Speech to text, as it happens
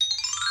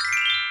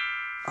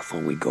I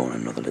thought we'd go on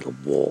another little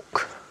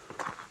walk.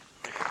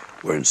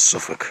 We're in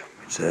Suffolk.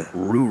 It's a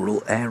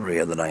rural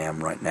area that I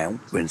am right now.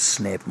 We're in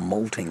Snape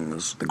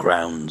Maltings, the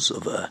grounds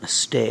of an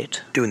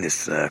estate. Doing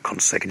this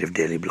consecutive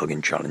daily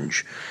blogging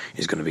challenge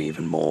is going to be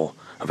even more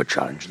of a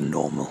challenge than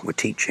normal. We're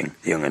teaching.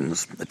 The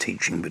young'uns are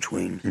teaching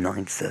between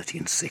 9:30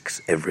 and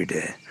 6 every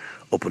day,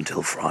 up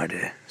until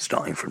Friday.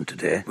 Starting from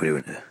today,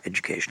 we're doing an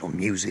educational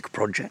music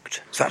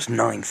project. So that's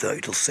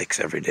 9:30 till 6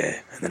 every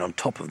day. And then on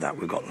top of that,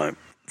 we've got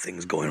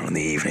things going on in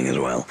the evening as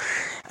well.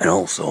 And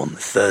also on the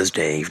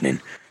Thursday evening,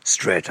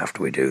 straight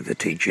after we do the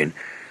teaching,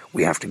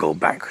 we have to go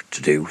back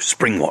to do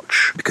Spring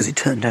Watch, because it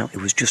turned out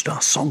it was just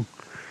our song.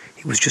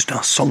 It was just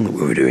our song that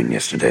we were doing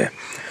yesterday.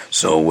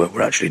 So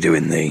we're actually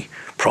doing the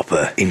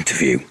proper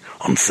interview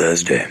on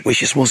Thursday,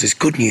 which I suppose is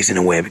good news in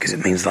a way, because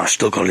it means that I've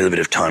still got a little bit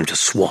of time to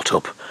swat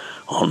up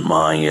on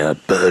my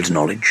bird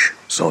knowledge.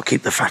 So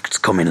keep the facts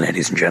coming,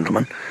 ladies and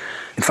gentlemen.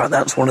 In fact,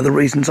 that's one of the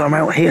reasons I'm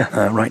out here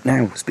right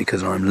now. It's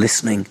because I'm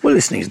listening. We're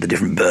listening to the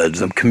different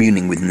birds. I'm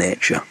communing with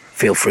nature.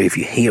 Feel free if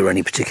you hear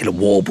any particular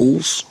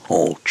warbles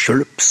or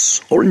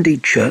chirrups or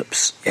indeed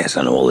chirps. Yes,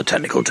 I know all the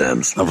technical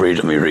terms. I've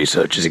read my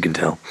research, as you can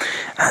tell.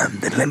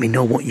 Then let me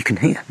know what you can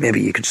hear.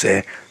 Maybe you could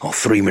say,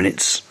 3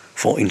 minutes,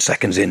 14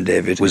 seconds in,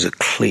 David, was a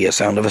clear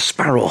sound of a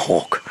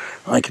sparrowhawk.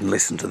 I can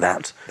listen to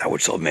that. That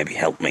would sort of maybe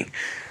help me.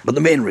 But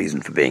the main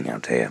reason for being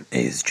out here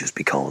is just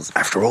because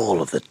after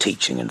all of the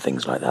teaching and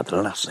things like that,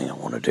 the last thing I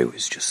want to do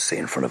is just sit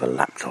in front of a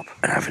laptop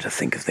and have to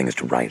think of things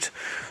to write.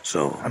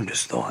 So I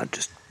just thought I'd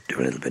just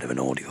do a little bit of an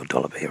audio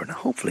dollop here, and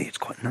hopefully it's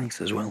quite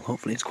nice as well.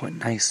 Hopefully it's quite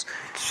nice.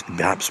 It's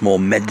perhaps more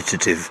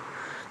meditative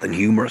than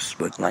humorous,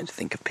 but I like to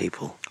think of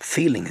people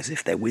feeling as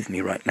if they're with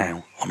me right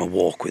now on a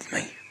walk with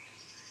me.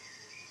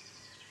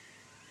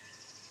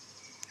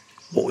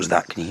 What was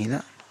that? Can you hear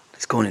that?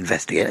 Let's go and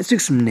investigate. Let's do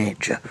some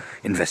nature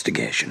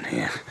investigation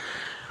here.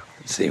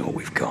 Let's see what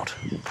we've got.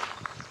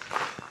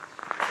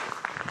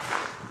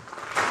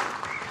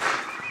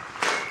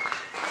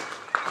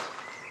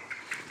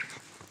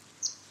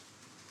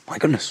 My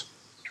goodness.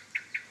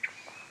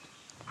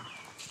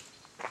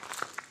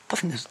 I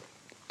think there's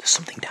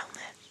something down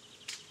there.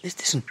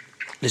 Listen,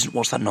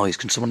 what's that noise?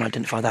 Can someone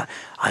identify that?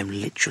 I'm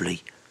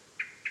literally,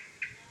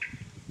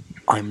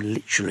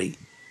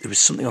 there is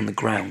something on the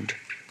ground.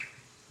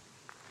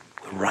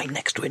 We're right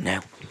next to it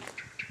now.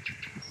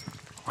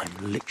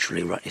 I'm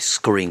literally right, it's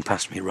scurrying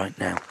past me right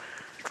now.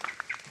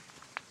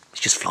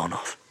 It's just flown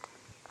off.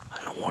 I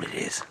don't know what it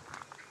is.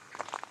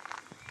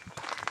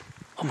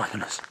 Oh my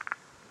goodness.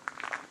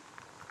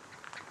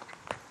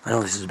 I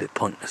know this is a bit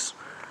pointless.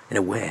 In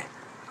a way,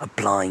 a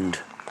blind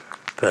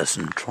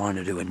person trying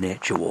to do a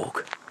nature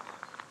walk.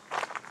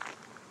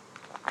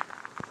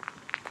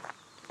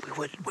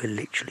 We're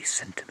literally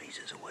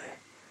centimetres away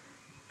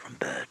from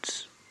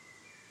birds.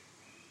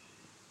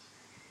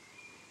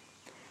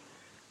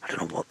 I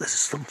don't know what, there's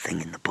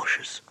something in the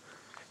bushes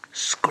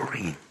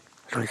scurrying.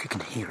 I don't know if you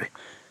can hear it.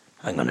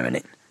 Hang on a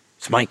minute.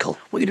 It's Michael.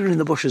 What are you doing in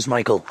the bushes,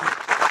 Michael?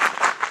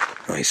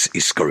 Oh,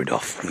 he's scurried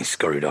off.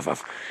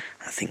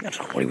 I think I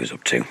don't know what he was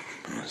up to.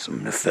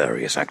 Some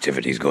nefarious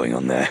activities going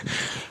on there.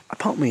 A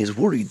part of me is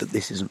worried that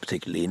this isn't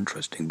particularly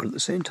interesting, but at the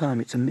same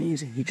time, it's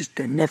amazing. You just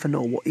never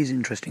know what is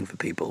interesting for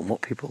people and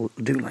what people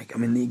do like. I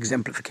mean, the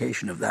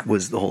exemplification of that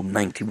was the whole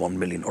 91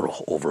 million, or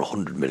over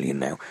 100 million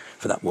now,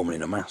 for that woman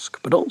in a mask.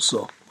 But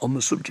also, on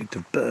the subject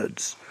of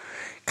birds,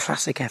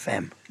 Classic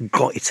FM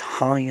got its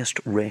highest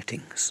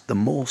ratings. The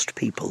most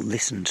people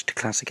listened to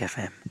Classic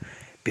FM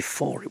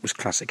before it was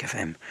Classic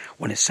FM,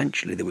 when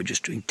essentially they were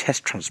just doing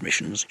test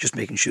transmissions, just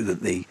making sure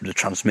that the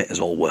transmitters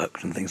all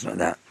worked and things like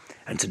that.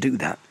 And to do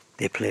that,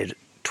 they played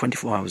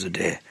 24 hours a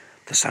day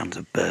the sounds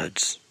of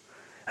birds.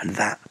 And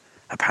that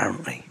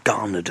apparently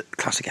garnered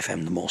Classic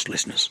FM the most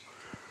listeners.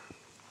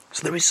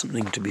 So there is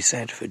something to be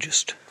said for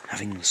just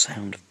having the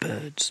sound of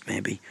birds.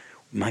 Maybe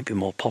might be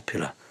more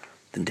popular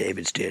than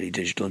David's Daily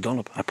Digital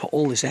Dollop. I put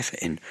all this effort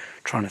in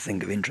trying to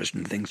think of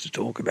interesting things to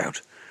talk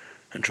about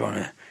and trying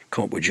to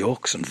come up with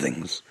jokes and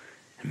things.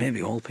 And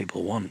maybe all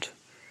people want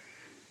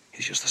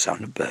is just the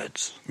sound of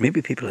birds.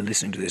 Maybe people are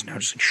listening to this now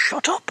just saying,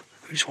 shut up!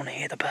 We just want to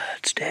hear the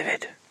birds,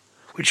 David.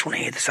 We just want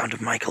to hear the sound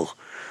of Michael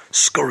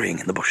scurrying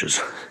in the bushes.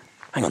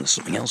 Hang on, there's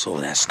something else over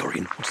there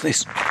scurrying. What's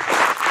this?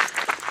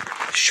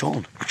 It's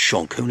Sean. It's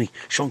Sean Cooney.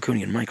 Sean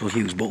Cooney and Michael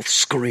Hughes both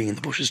scurrying in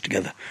the bushes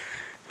together.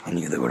 I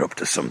knew they were up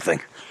to something.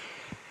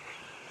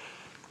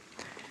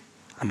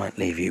 I might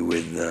leave you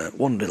with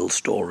one little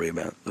story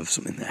of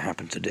something that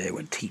happened today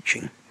when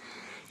teaching,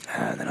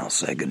 and then I'll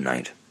say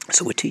goodnight.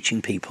 So we're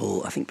teaching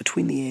people, I think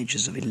between the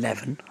ages of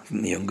 11, I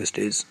think the youngest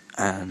is,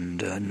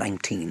 and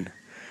 19.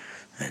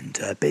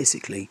 And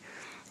basically,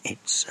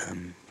 it's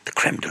the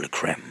creme de la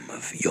creme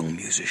of young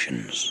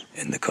musicians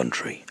in the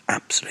country.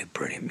 Absolutely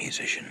brilliant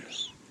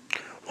musicians.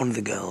 One of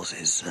the girls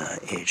is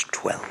aged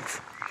 12,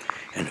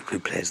 and who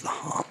plays the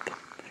harp.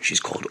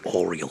 She's called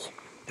Oriel.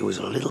 There was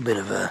a little bit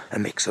of a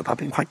mix-up. I've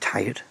been quite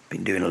tired.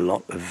 Been doing a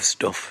lot of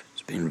stuff.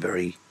 It's been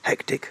very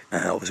hectic.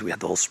 Obviously we had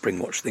the whole spring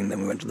watch thing,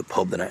 then we went to the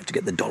pub, then I had to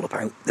get the dollop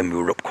out, then we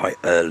were up quite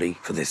early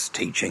for this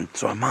teaching,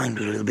 so my mind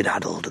was a little bit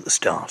addled at the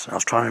start. I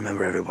was trying to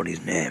remember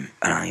everybody's name,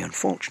 and I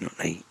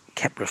unfortunately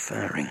kept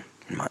referring,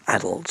 in my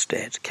addled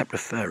state,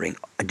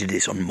 I did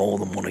this on more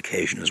than one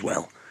occasion as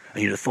well,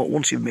 and you'd have thought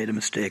once you've made a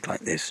mistake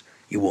like this,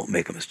 you won't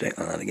make a mistake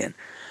like that again.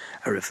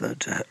 I referred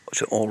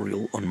to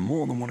Oriole on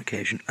more than one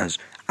occasion as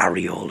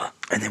Areola.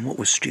 And then what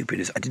was stupid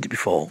is I did it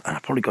before, and I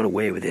probably got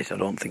away with it. I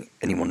don't think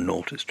anyone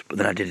noticed. But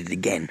then I did it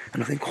again,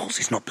 and I think, of course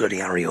it's not bloody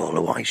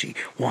Areola.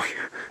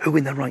 Who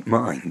in their right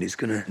mind is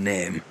going to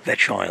name their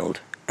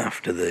child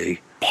after the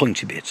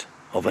pointy bit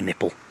of a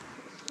nipple?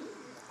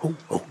 Oh,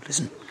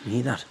 listen, can you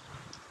hear that?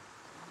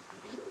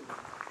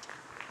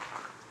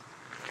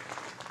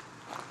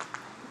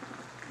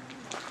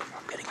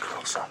 I'm getting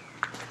closer.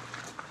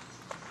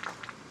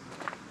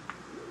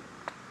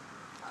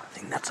 I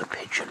think that's a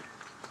pigeon.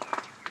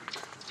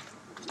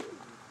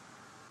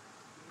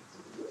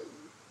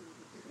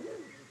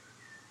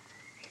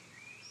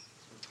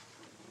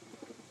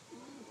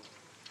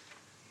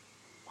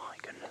 My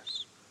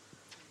goodness.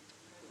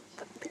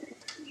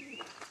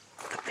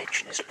 The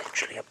pigeon is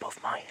literally above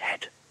my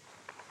head.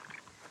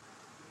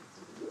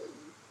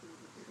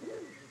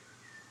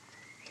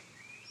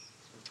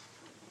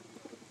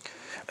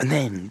 And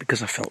then,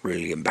 because I felt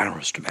really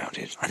embarrassed about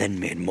it, I then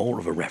made more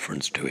of a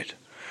reference to it.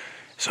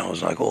 So I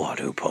was like, I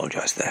do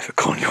apologise there for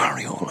calling you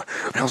Areola.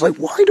 And I was like,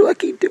 why do I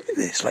keep doing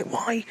this? Like,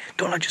 why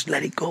don't I just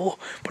let it go?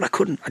 But I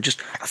couldn't. I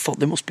thought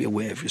there must be a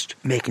way of just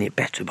making it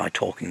better by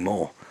talking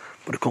more.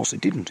 But of course it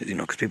didn't,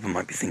 because people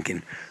might be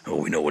thinking,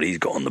 we know what he's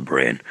got on the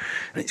brain.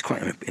 And it's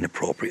quite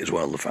inappropriate as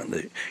well, the fact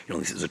that,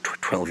 this is a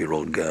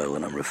 12-year-old girl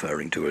and I'm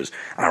referring to her as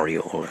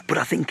Areola. But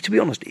I think, to be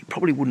honest, it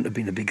probably wouldn't have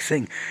been a big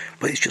thing.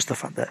 But it's just the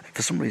fact that,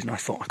 for some reason, I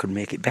thought I could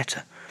make it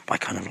better by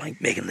kind of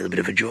like making a little bit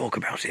of a joke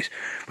about it.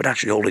 But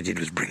actually all I did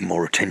was bring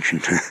more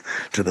attention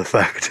to the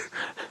fact.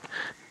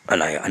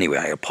 And I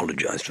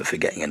apologised for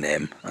forgetting a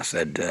name. I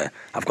said,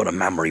 I've got a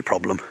memory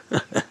problem.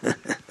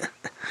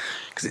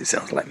 Because it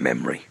sounds like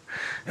memory.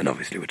 And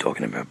obviously we're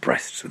talking about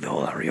breasts with the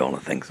whole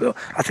Areola thing. So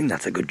I think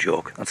that's a good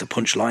joke. That's a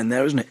punchline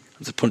there, isn't it?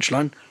 That's a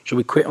punchline. Shall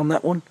we quit on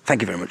that one?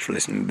 Thank you very much for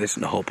listening to this,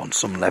 and I hope on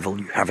some level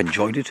you have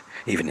enjoyed it,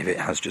 even if it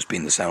has just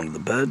been the sound of the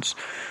birds.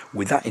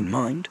 With that in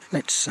mind,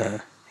 let's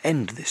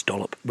end this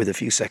dollop with a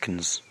few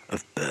seconds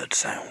of bird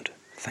sound.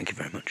 Thank you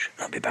very much.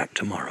 I'll be back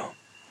tomorrow.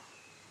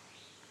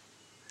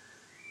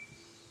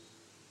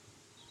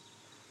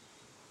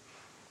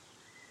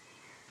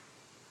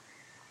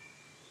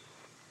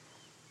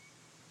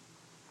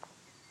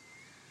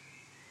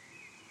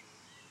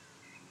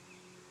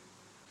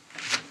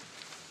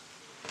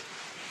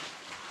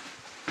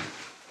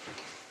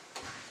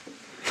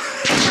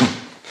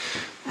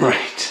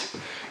 Right.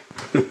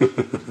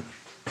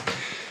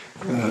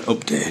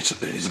 Update,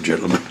 ladies and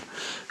gentlemen.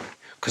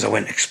 Because I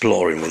went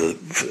exploring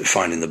with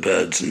finding the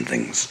birds and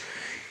things.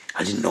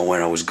 I didn't know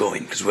where I was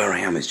going, because where I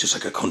am is just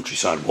like a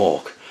countryside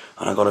walk,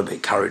 and I got a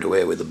bit carried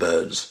away with the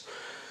birds.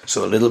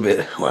 So a little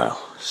bit,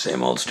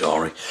 same old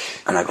story,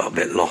 and I got a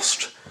bit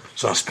lost.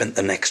 So I spent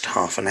the next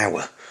half an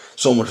hour.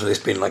 So much of this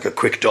being like a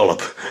quick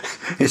dollop.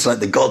 It's like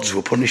the gods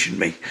were punishing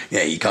me.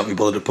 Yeah, you can't be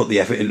bothered to put the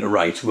effort into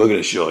right. We're going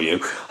to show you.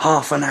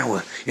 Half an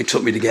hour it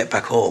took me to get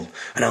back home.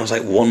 And I was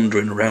like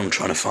wandering around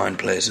trying to find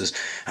places.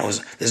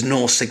 There's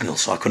no signal,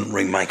 so I couldn't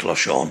ring Michael or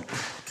Sean.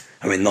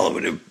 I mean, not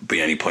that there would be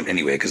any point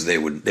anyway, because they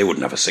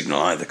wouldn't have a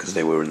signal either, because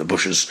they were in the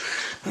bushes,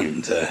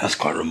 and that's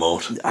quite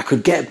remote. I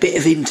could get a bit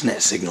of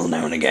internet signal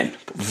now and again,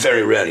 but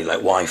very rarely, like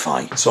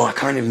Wi-Fi. So I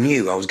kind of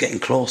knew I was getting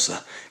closer,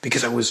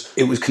 because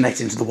it was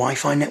connecting to the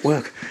Wi-Fi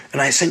network,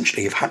 and I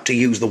essentially have had to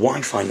use the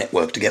Wi-Fi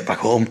network to get back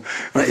home.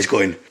 And it's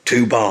going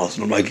 2 bars,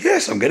 and I'm like,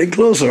 yes, I'm getting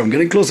closer.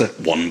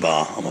 1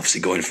 bar, I'm obviously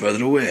going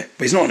further away.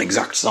 But it's not an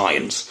exact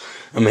science.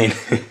 I mean,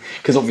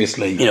 because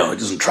obviously, it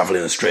doesn't travel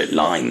in a straight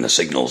line, the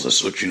signals as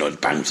such,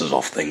 it bounces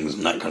off things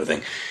and that kind of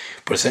thing.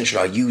 But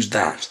essentially I used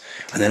that.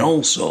 And then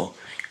also,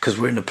 because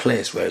we're in a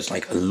place where it's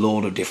like a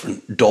load of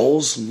different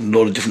doors, a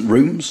load of different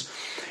rooms,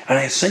 and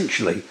I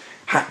essentially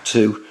had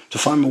to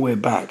find my way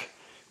back.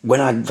 When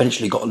I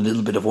eventually got a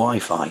little bit of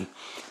Wi-Fi,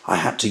 I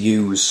had to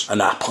use an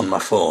app on my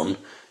phone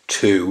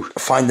to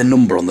find the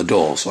number on the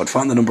door. So I'd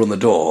find the number on the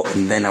door,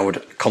 and then I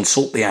would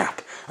consult the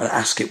app and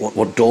ask it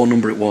what door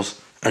number it was.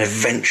 And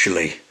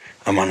eventually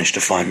I managed to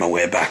find my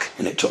way back,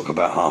 and it took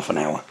about half an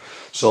hour.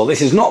 So this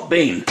has not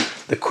been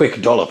the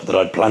quick dollop that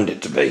I'd planned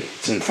it to be.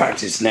 In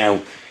fact, it's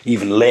now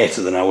even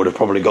later than I would have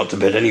probably got to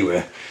bed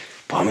anyway.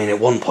 But I mean,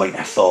 at one point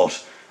I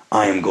thought,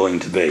 I am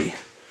going to be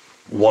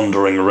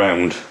wandering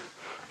around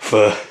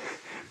for...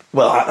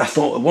 I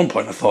thought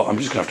I'm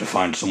just going to have to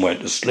find somewhere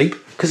to sleep.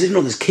 Because,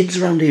 there's kids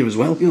around here as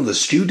well. There's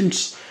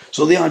students.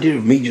 So the idea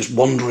of me just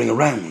wandering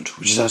around,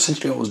 which is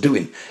essentially what I was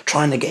doing,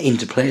 trying to get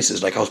into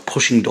places, like I was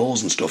pushing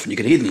doors and stuff, and you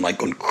could hear them like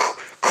going,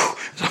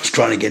 as I was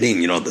trying to get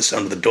in, the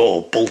sound of the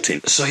door bolting.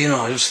 So,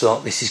 I just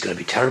thought, this is going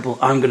to be terrible.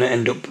 I'm going to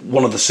end up,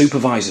 one of the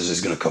supervisors is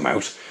going to come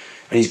out,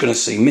 and he's going to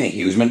see me,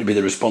 who's meant to be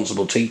the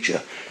responsible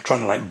teacher,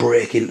 trying to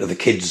break into the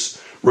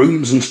kids'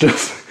 rooms and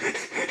stuff.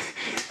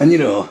 And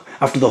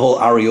after the whole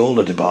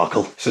areola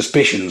debacle,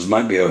 suspicions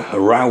might be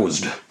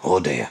aroused.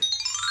 Oh dear.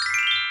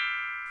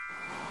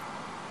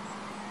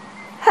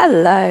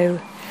 Hello.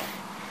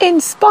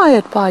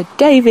 Inspired by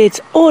David's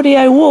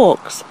audio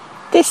walks,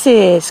 this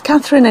is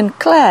Catherine and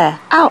Claire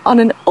out on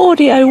an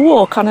audio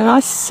walk on a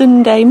nice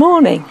Sunday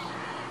morning.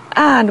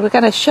 And we're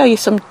going to show you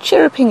some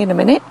chirruping in a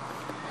minute.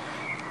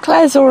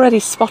 Claire's already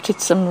spotted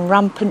some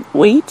rampant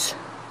weeds.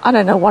 I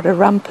don't know what a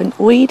rampant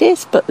weed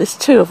is, but there's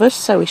two of us,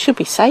 so we should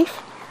be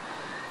safe.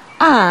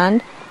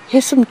 And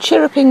here's some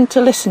chirruping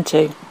to listen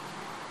to.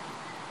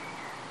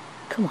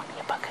 Come on,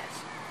 you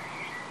buggers.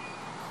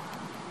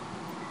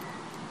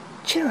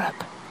 Chirrup.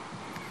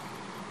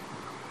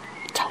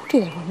 I told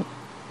you they wouldn't.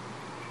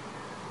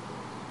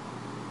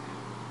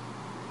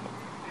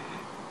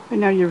 I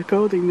know you're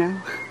recording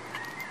now.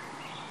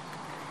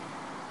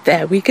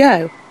 There we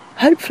go.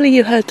 Hopefully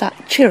you heard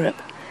that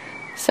chirrup.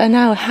 So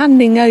now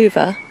handing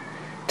over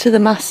to the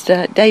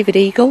master, David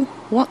Eagle.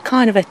 What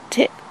kind of a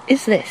tip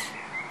is this?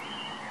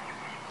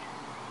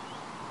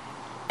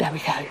 There we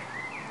go.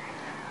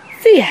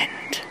 The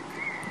end.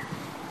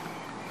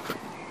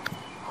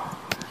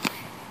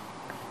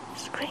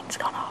 Screen's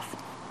gone off.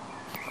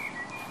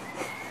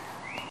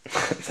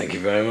 Thank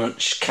you very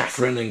much,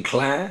 Catherine and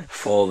Claire,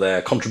 for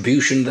their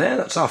contribution there.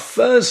 That's our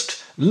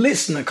first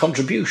listener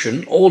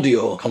contribution,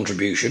 audio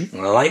contribution.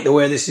 And I like the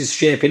way this is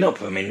shaping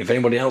up. I mean, if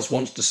anybody else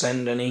wants to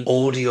send any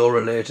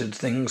audio-related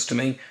things to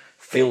me,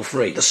 feel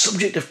free. The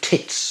subject of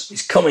tits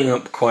is coming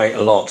up quite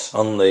a lot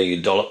on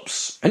the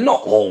Dollops, and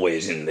not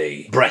always in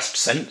the breast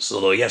sense,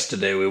 although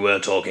yesterday we were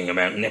talking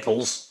about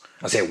nipples.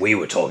 I say we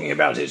were talking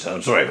about it.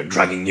 I'm sorry for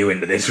dragging you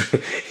into this.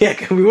 Yeah,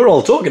 we were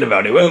all talking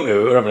about it, weren't we?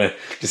 We were having a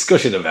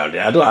discussion about it.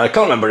 I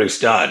can't remember who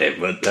started it,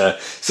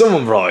 but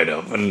someone brought it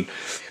up.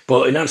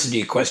 But in answer to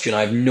your question,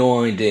 I have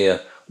no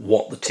idea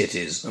what the tit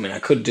is. I mean, I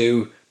could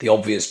do the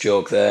obvious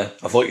joke there.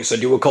 I thought you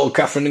said you were called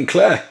Catherine and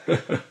Claire.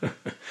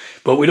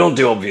 But we don't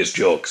do obvious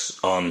jokes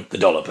on the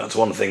Dollop. That's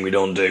one thing we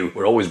don't do.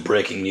 We're always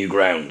breaking new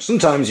ground.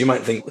 Sometimes you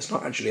might think there's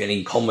not actually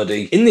any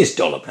comedy in this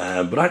Dollop,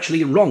 but actually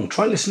you're wrong.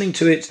 Try listening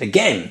to it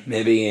again,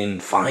 maybe in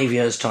 5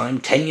 years' time,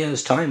 10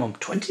 years' time, or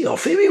 20, or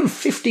maybe even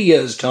 50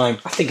 years' time.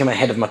 I think I'm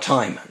ahead of my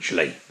time,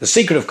 actually. The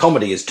secret of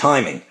comedy is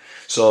timing.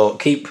 So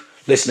keep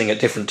listening at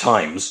different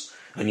times,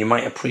 and you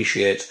might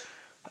appreciate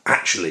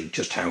actually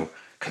just how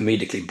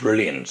comedically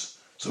brilliant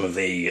some of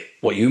the,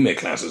 what you may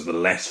class as the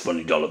less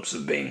funny Dollops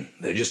have been.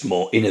 They're just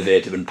more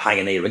innovative and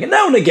pioneering. And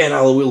now and again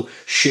I will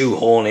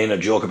shoehorn in a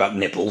joke about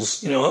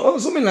nipples, or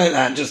something like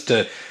that, just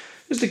to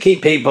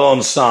keep people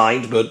on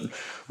side. But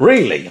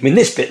really, I mean,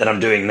 this bit that I'm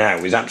doing now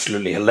is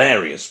absolutely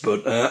hilarious.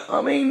 But,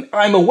 I mean,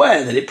 I'm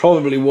aware that it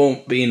probably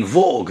won't be in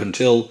vogue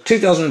until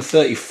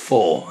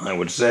 2034, I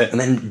would say. And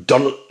then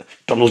Donald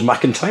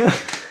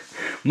McIntyre?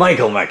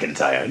 Michael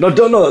McIntyre. No,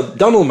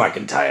 Donald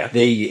McIntyre,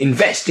 the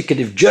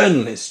investigative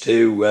journalist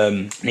who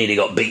nearly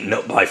got beaten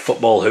up by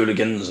football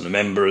hooligans and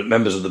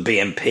members of the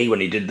BNP when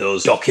he did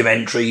those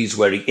documentaries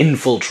where he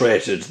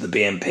infiltrated the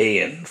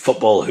BNP and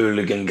football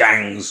hooligan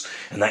gangs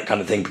and that kind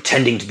of thing,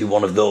 pretending to be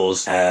one of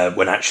those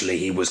when actually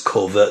he was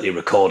covertly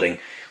recording.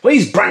 Well,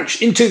 he's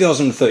branched in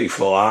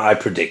 2034, I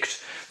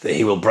predict that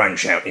he will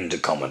branch out into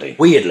comedy.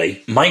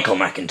 Weirdly, Michael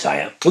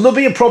McIntyre, well, there'll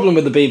be a problem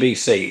with the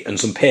BBC and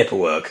some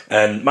paperwork,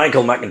 and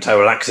Michael McIntyre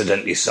will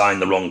accidentally sign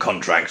the wrong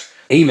contract.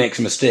 He makes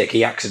a mistake,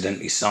 he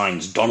accidentally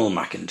signs Donald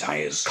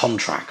McIntyre's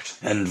contract,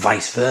 and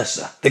vice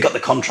versa. They got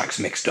the contracts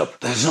mixed up.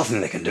 There's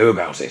nothing they can do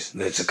about it.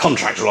 It's a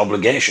contractual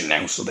obligation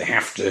now, so they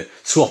have to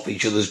swap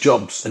each other's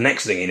jobs. The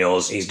next thing he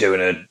knows, he's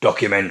doing a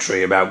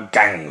documentary about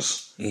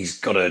gangs. He's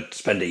got to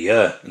spend a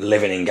year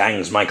living in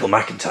gangs, Michael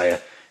McIntyre.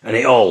 And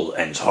it all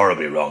ends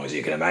horribly wrong, as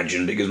you can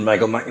imagine, because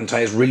Michael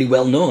McIntyre is really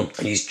well known.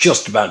 And he's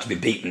just about to be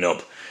beaten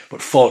up,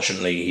 but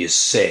fortunately he is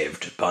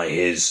saved by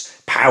his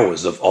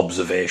powers of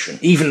observation.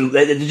 Even,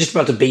 they're just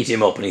about to beat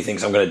him up and he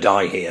thinks, I'm going to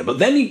die here. But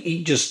then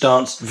he just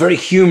starts very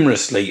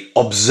humorously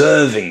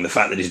observing the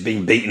fact that he's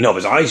being beaten up.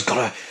 He's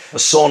got a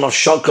sawn-off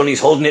shotgun, he's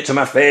holding it to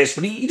my face.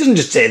 But he doesn't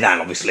just say that,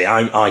 obviously.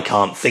 I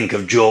can't think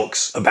of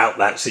jokes about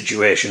that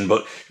situation,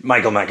 but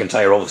Michael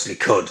McIntyre obviously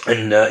could.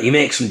 And he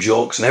makes some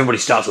jokes and everybody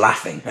starts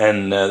laughing.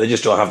 And they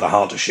just don't have the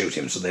heart to shoot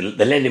him, so they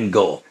let him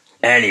go.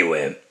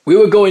 Anyway, we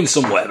were going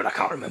somewhere, but I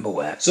can't remember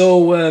where.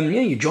 So,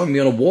 you joined me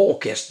on a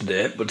walk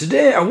yesterday. But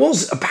today I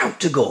was about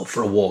to go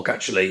for a walk,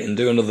 actually, and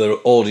do another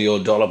audio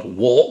Dollop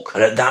walk.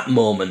 And at that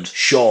moment,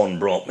 Sean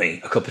brought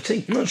me a cup of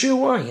tea. I'm not sure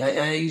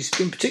why. He's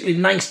been particularly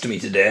nice to me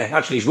today.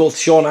 Actually, both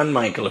Sean and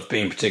Michael have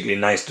been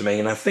particularly nice to me.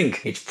 And I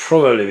think it's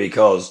probably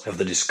because of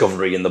the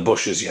discovery in the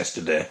bushes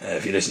yesterday.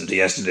 If you listened to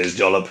yesterday's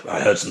Dollop,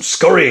 I heard some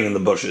scurrying in the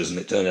bushes, and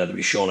it turned out to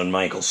be Sean and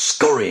Michael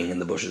scurrying in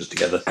the bushes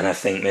together. And I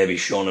think maybe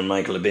Sean and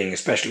Michael are being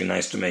especially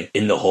nice to me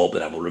in the hope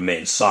that I will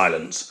remain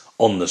silent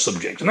on the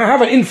subject. And I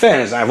haven't, in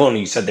fairness, I've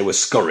only said they were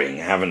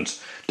scurrying. I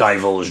haven't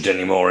divulged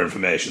any more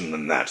information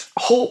than that.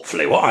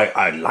 Hopefully, what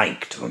I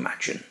like to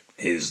imagine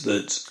is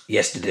that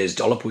yesterday's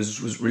Dollop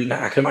was really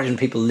nice. I can imagine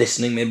people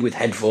listening, maybe with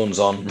headphones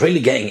on, really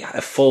getting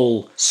a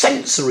full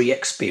sensory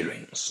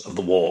experience of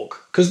the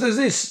walk. Because there's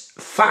this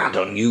fad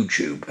on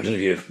YouTube, I don't know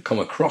if you've come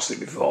across it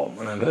before,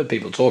 and I've heard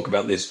people talk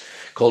about this,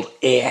 called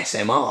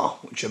ASMR,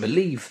 which I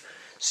believe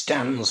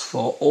stands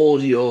for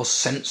audio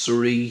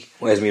sensory...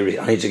 I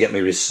need to get my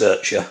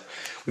researcher.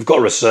 We've got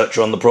a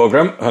researcher on the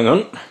programme. Hang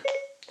on.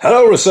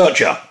 Hello,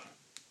 researcher.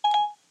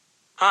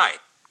 Hi.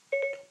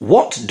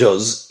 What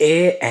does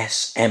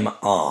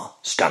ASMR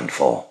stand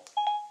for?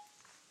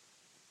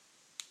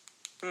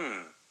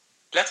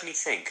 Let me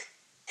think.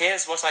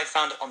 Here's what I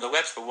found on the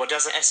web for what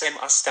does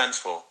ASMR stand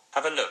for.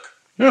 Have a look.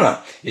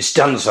 No, it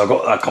stands for, I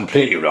got that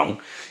completely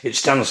wrong, it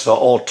stands for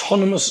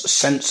Autonomous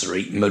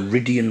Sensory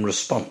Meridian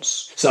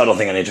Response. So I don't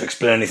think I need to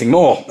explain anything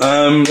more.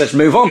 Let's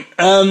move on.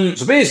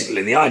 So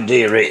basically the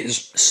idea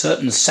is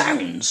certain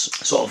sounds,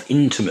 sort of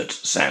intimate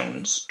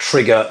sounds,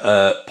 trigger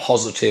a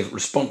positive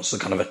response, a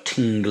kind of a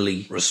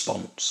tingly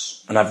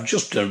response. And I've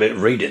just done a bit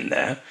of reading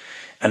there,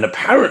 and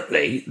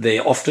apparently they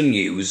often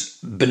use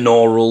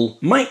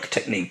binaural mic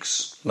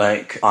techniques,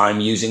 like I'm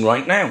using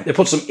right now. They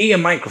put some ear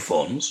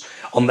microphones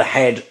on the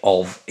head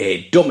of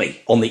a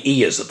dummy, on the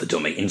ears of the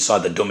dummy,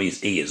 inside the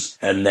dummy's ears,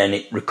 and then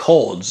it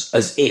records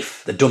as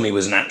if the dummy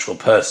was an actual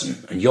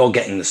person, and you're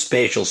getting the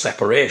spatial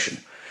separation.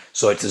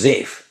 So it's as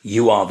if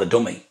you are the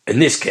dummy. In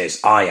this case,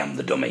 I am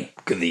the dummy,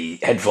 because the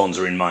headphones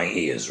are in my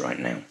ears right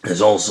now.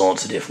 There's all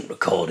sorts of different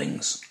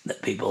recordings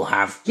that people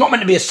have. It's not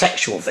meant to be a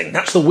sexual thing.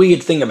 That's the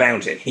weird thing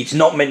about it. It's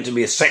not meant to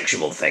be a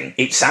sexual thing.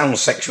 It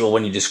sounds sexual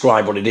when you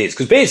describe what it is,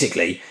 because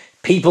basically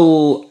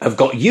people have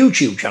got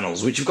YouTube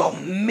channels which have got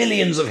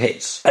millions of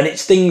hits, and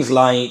it's things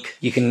like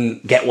you can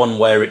get one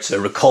where it's a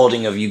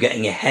recording of you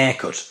getting a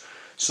haircut.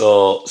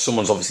 So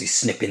someone's obviously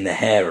snipping the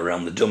hair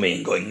around the dummy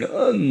and going,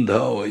 "And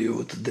how are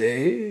you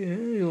today?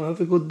 You have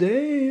a good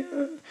day?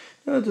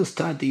 I'll just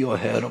tidy your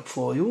hair up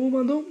for you,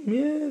 madam.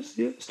 Yes,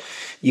 yes."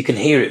 You can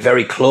hear it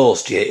very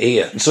close to your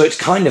ear. And so it's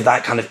kind of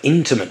that kind of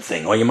intimate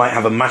thing. Or you might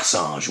have a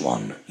massage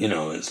one. You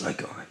know, it's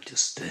like, "Oh, I'm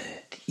just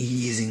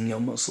easing your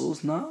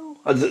muscles now."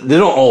 They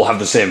don't all have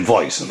the same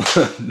voice.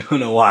 I don't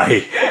know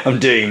why I'm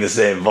doing the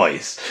same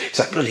voice. It's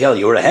like, bloody hell,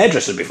 you were a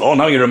hairdresser before,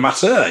 now you're a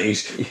masseur.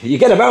 You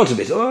get about a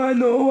bit. "Oh, I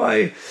know,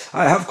 I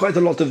have quite a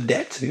lot of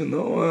debt, you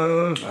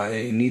know.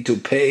 I need to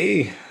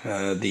pay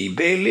the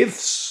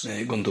bailiffs.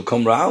 They're going to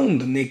come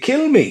round and they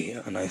kill me."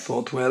 And I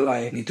thought, well,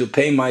 I need to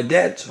pay my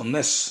debt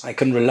unless I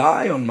can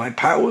rely on my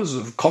powers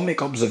of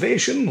comic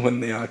observation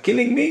when they are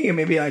killing me.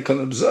 Maybe I can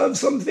observe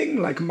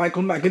something like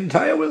Michael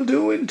McIntyre will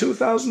do in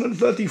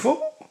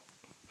 2034.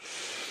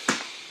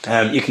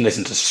 You can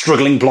listen to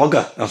Struggling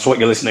Blogger. That's what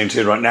you're listening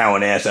to right now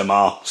on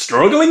ASMR.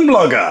 Struggling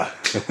Blogger.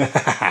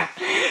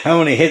 How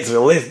many hits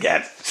will this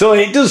get? So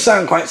it does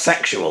sound quite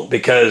sexual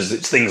because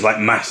it's things like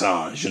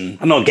massage, and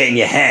I'm not getting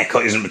your hair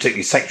cut isn't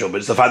particularly sexual, but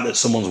it's the fact that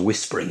someone's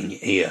whispering in your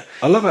ear.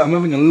 I love it. I'm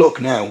having a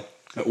look now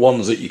at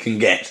ones that you can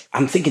get.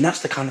 I'm thinking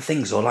that's the kind of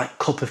things, or like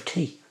cup of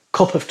tea.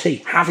 Cup of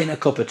tea. Having a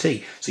cup of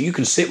tea. So you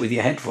can sit with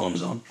your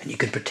headphones on and you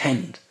can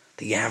pretend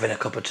that you're having a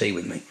cup of tea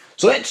with me.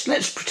 So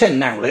let's pretend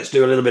now. Let's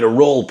do a little bit of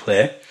role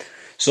play.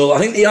 So I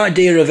think the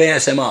idea of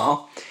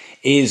ASMR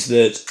is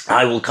that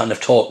I will kind of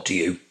talk to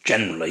you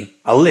generally.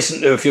 I'll listen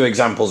to a few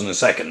examples in a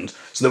second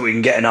so that we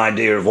can get an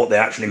idea of what they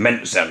actually meant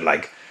to sound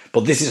like.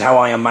 But this is how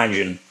I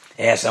imagine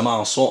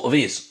ASMR sort of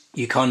is.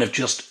 You kind of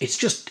it's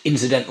just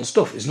incidental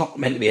stuff. It's not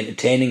meant to be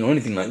entertaining or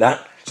anything like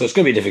that. So it's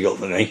going to be difficult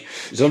for me.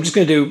 So I'm just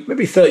going to do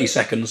maybe 30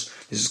 seconds.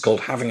 This is called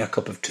having a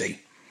cup of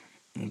tea.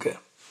 Okay.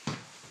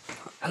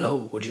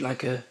 Hello, would you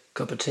like a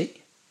cup of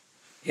tea?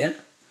 Yeah?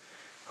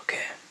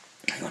 Okay.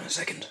 Hang on a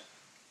second.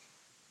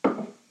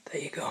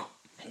 There you go.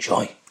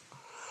 Enjoy.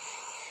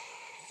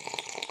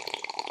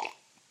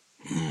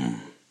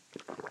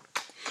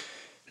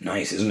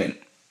 Nice, isn't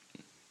it?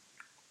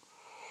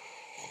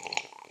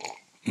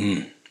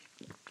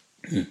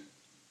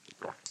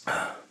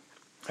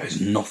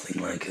 There's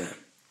nothing like a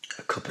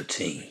cup of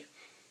tea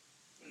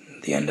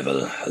at the end of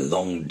a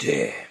long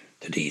day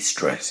to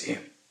de-stress you.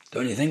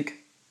 Don't you think?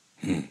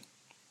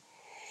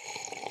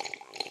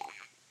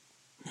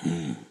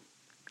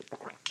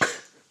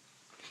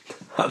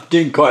 I'm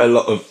doing quite a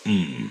lot of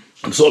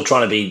I'm sort of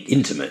trying to be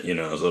intimate, you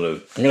know, sort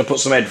of. I'm going to put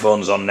some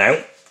headphones on now.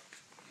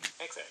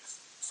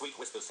 Sweet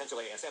Whispers Sensual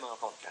ASMR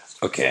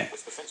podcast. Okay,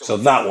 so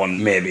that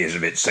one maybe is a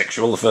bit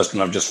sexual, the first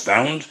one I've just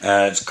found.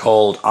 It's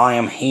called I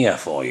Am Here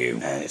For You,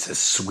 and it's a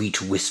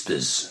Sweet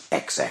Whispers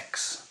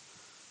XX.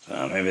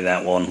 So maybe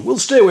that one. We'll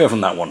stay away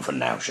from that one for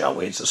now, shall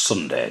we? It's a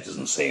Sunday, it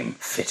doesn't seem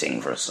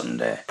fitting for a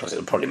Sunday. Plus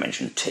it'll probably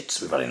mention tits,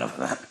 we've had enough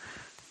of that.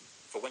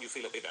 For when you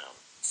feel a bit down,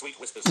 Sweet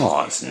Whispers.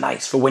 Oh, that's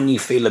nice. For when you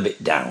feel a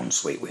bit down,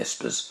 Sweet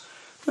Whispers.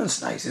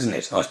 That's nice, isn't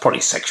it? Oh, it's probably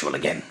sexual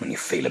again, when you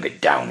feel a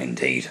bit down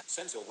indeed.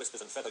 Sensual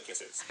whispers and feather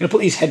kisses. I'm going to put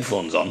these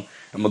headphones on,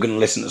 and we're going to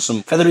listen to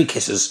some feathery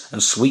kisses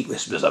and sweet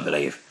whispers, I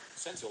believe.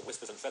 Sensual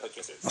whispers and feather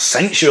kisses. Oh,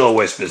 sensual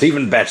whispers,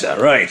 even better.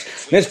 Right,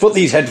 let's put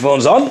these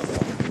headphones on.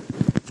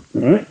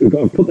 Alright, we've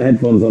got to put the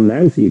headphones on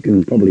now, so you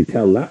can probably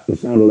tell that. The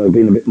sound will have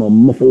been a bit more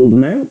muffled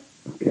now.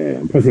 Okay,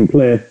 I'm pressing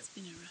play. It's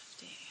been a rough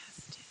day, hasn't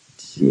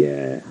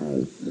Yeah, it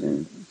has.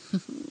 Yeah.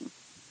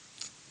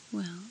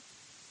 Well,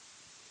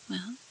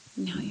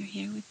 now you're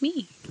here with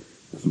me.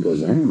 I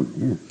suppose I am,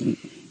 yeah.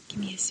 Give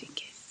me a sweet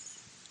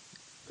kiss.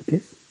 A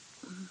kiss?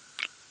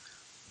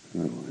 Oh,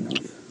 why not?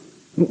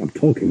 Oh, I'm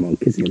talking while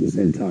kissing at the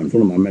same time. It's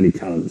one of my many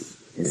talents.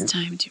 Yeah. It's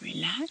time to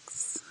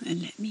relax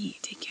and let me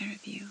take care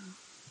of you.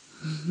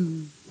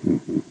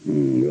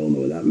 We all know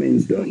what that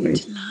means, don't You're going we?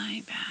 to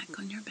lie back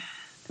on your bed.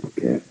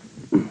 Okay.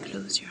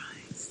 Close your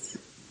eyes.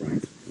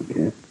 Right,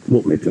 okay.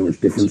 Won't make too much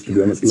difference, to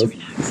be honest, love.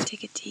 Relax.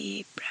 Take a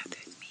deep breath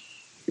with me.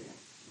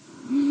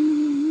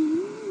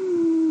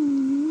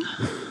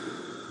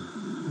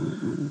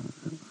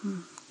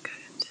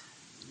 Good.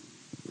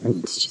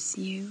 It's just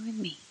you and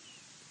me.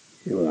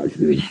 Yeah, well,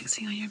 actually,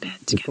 Relaxing on your bed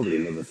there's together.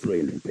 probably another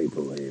 300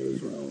 people here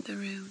as well. The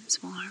room's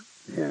warm.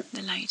 Yeah.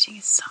 The lighting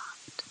is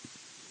soft.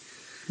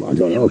 Well, I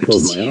don't know, I'll We're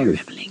close just my here eyes.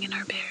 reveling in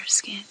our bare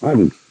skin. I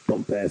haven't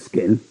got bare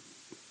skin.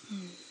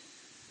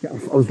 Yeah,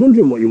 I was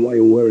wondering why you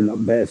were wearing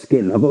that bare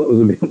skin. I thought that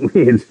was a bit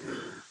weird.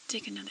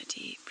 Take another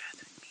deep breath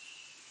with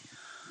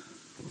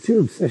me. What's your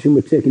obsession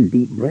with taking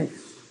deep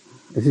breaths?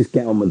 Let's just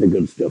get on with the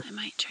good stuff. I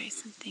might try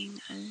something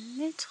a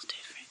little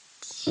different.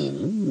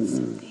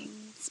 Something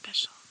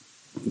special.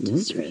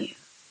 Just for you.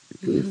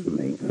 Good for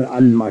me.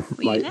 And my...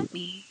 Will you let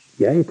me?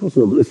 Yeah, of course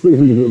I will, but there's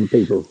 300 other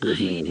people I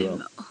listening as well.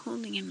 am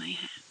holding in my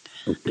hand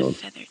Oh, a God.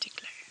 feather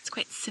tickler. It's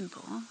quite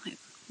simple. A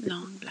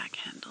long black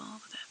handle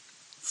with a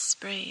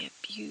spray of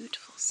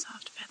beautiful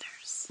soft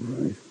feathers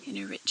Right.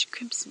 in a rich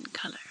crimson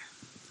colour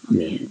on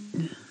the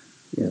end.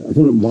 Yeah, I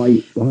don't know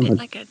why A am bit I...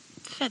 like a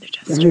feather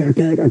Yeah,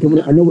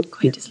 duster. I know what...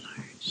 Quite Yeah. as large.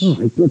 Oh,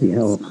 right, bloody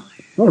hell. Smaller.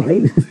 All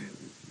right.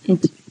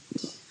 Intimate.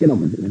 Get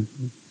on with it then.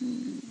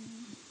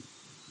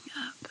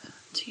 Up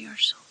to your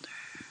shoulder.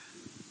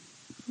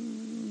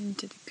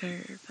 Into the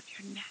curve of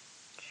your neck.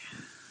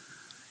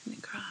 And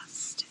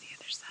across to the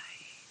other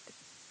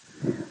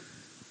side.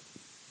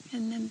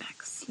 And then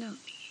back slowly.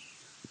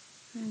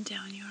 And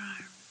down your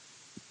arm.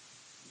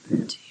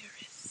 Into your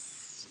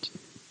wrist.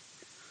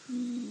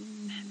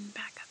 And then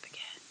back up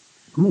again.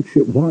 I'm not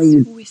sure why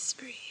you...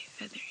 Whispery,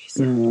 feathery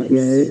Yeah,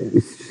 softness.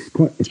 it's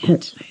quite...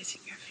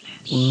 Tantalizing your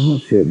flesh. Well, I'm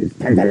not sure if it's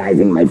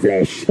tantalizing my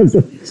flesh.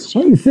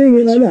 Why are you saying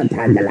it like that?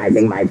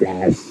 Tantalizing my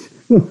flesh.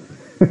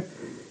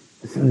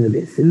 That sounds a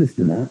bit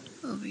sinister, that.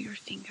 Over your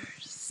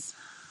fingers.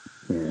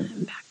 Yeah.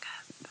 And back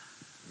up.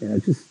 Yeah,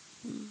 just...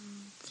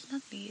 It's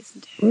lovely,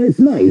 isn't it? Well, it's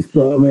nice,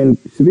 but I mean,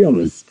 to be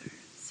honest, Whisper,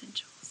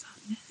 sensual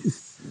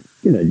softness.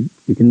 you know,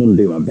 you can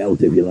undo my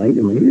belt if you like.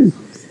 I mean,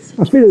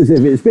 I feel as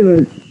if it's been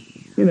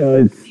a... You know,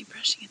 it's... Are you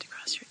brushing it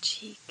across your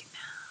cheek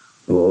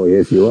now? Oh,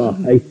 yes, you are,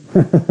 hey?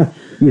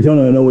 You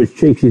don't know which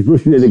cheek she's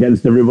brushing it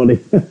against,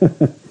 everybody. And up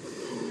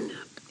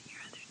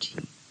your other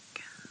cheek.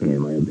 Yeah,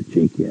 my other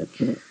cheek, yeah.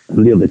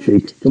 And the other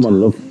cheek. Come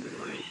on, love.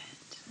 Forehead.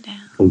 Down.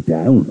 Oh,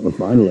 down. Oh,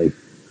 finally.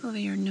 Over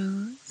your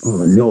nose. Oh,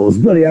 the nose.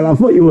 Bloody hell, I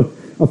thought we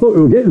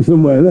were getting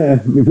somewhere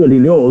there. My bloody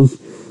nose.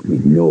 My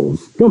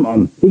nose. Come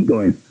on, keep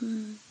going.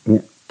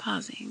 Yeah.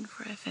 Pausing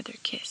for a feather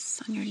kiss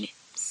on your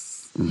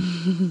lips.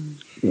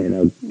 Yeah,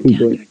 now keep Down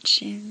going. your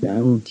chin.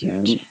 Down, to your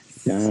down,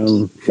 chest.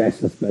 down.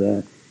 Chest, that's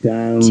better.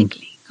 Down.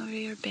 Tickling over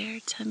your bare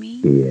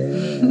tummy.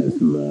 Yes,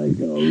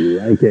 Michael,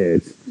 like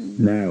it.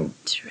 Now.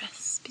 To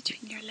rest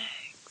between your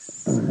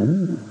legs.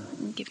 Uh-huh.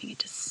 And giving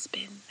it a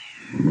spin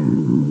there.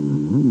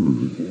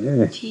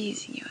 Yeah.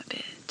 Teasing you a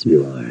bit You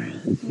before are.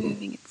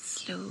 moving it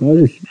Oh,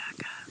 slowly just- back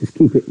up. Just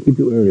keep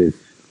it where it is.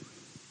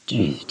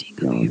 Drifting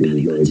Oh, over your here we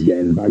belly go button.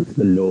 again. Back to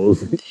the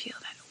nose. And feel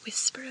that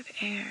whisper of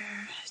air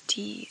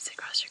tease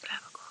across your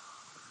clavicle.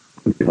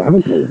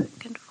 Clavicle.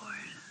 Back and forth.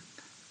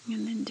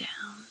 And then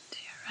down to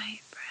your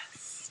right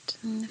breast.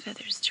 And the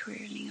feathers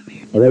twirling over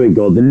your Oh, there we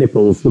go. The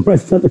nipples. The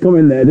breasts had to come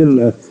in there, didn't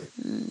they?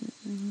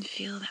 And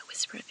feel that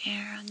whisper of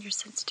air on your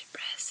sensitive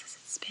breast as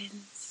it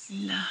spins.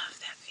 Love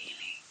that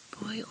feeling.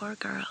 Boy or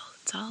girl,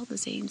 it's all the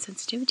same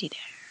sensitivity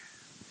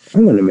there.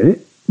 Hang on a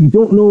minute. You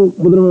don't know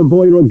whether I'm a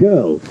boy or a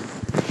girl.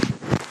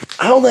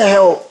 How the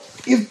hell?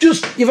 You've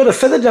had a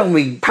feather down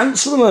me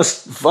pants for the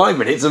last 5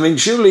 minutes. I mean,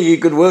 surely you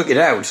could work it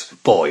out.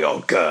 Boy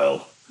or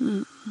girl.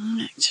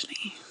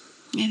 Actually,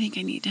 I think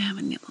I need to have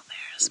a nibble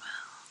there as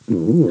well.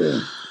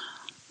 Ooh.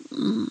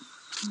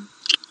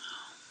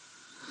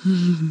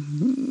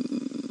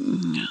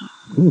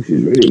 Oh,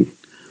 she's really...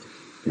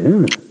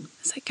 Yeah.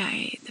 As I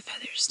guide the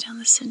feathers down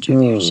the center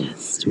of your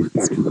chest She's back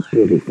once to the more.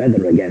 pretty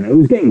feather again. I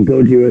was getting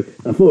good.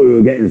 I thought we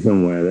were getting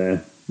somewhere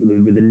there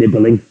with the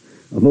nibbling.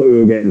 I thought we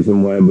were getting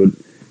somewhere, but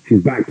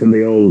she's back to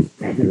the old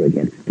feather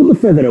again. Put the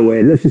feather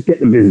away. Let's just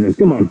get the business.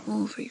 Come on.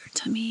 Over your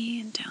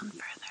tummy and down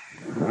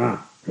further.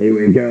 Ah, here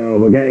we go.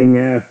 We're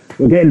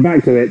getting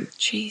back to it.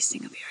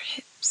 Tracing of your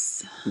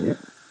hips. Yeah.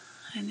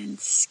 And then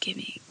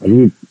skimming Have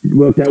you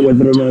worked out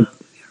whether I'm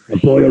a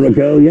boy or a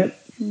girl yet?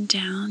 and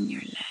down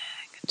your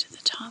leg to the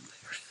top of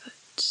your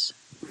foot.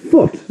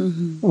 Foot?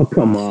 Oh,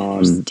 come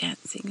Feathers on.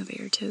 dancing over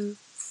your toes.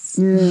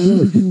 Yeah,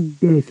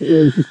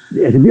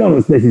 no, to be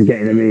honest, this is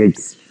getting to me.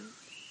 It's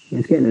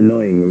getting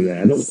annoying over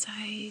there. I don't.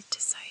 Side to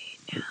side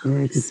now Yeah,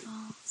 in a just-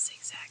 small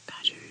zigzag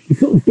pattern. You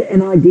sort of get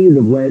an idea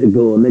of where to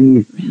go, and then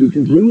you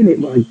just ruin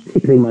it by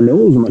tickling my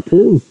nose and my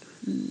toes.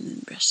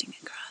 And brushing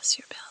across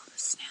your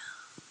pelvis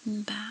now,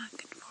 and back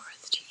and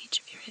forth to each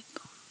of your hip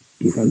bones.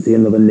 Do you fancy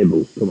another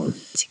nibble? Come on.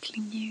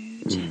 Tickling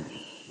you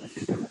gently.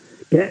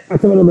 Let's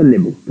have another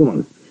nibble. Come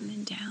on. And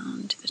then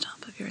down to the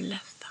top of your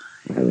left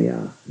thigh. There we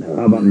are. Now,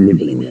 how about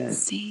nibbling That there?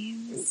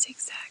 same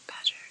zigzag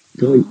pattern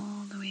Go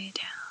all the way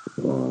down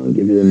Come on,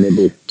 give it a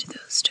nibble. to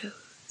those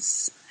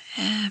toes.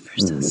 Ever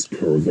so The slow.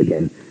 toes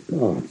again.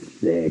 God's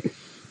sake.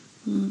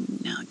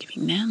 Now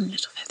giving them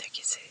little feather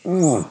kisses.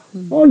 Oh,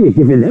 you're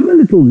giving them a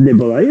little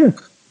nibble, are you?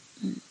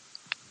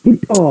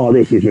 Oh,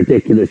 this is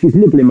ridiculous. She's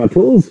nibbling my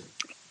toes.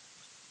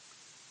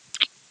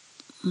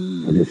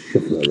 I'll just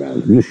shuffle her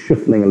around. I'm just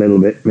shuffling a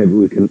little bit. Maybe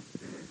we can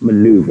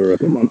manoeuvre her.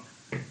 Come on.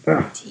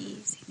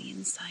 Teasing the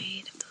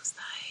inside of those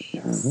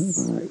thighs.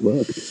 It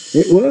worked.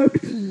 It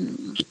worked.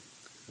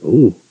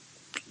 Oh,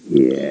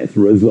 yes,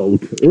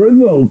 result.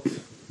 Result.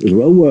 It's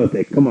well worth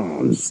it. Come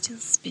on. Still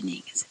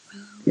spinning as it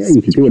moves. Yeah,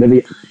 you can do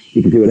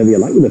whatever you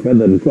like with the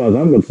feather. As far as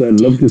I'm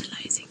concerned, love just.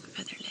 Utilizing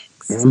feather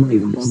legs. Yeah, I'm not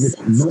even bothered.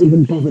 I'm not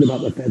even bothered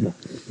about the feather.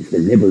 It's the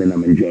nibbling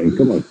I'm enjoying.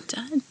 Come on.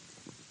 Done.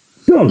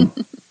 Done.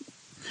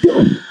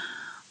 Done.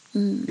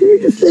 Did you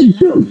just say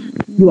done?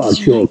 You are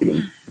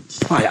joking.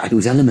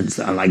 There's elements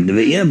that I liked of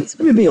it, yeah, but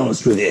let me be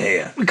honest with you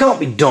here. We can't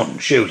be done,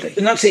 surely.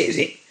 And that's it, is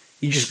it?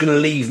 You're just going to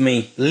leave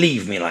me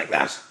like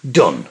that?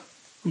 Done.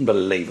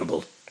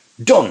 Unbelievable.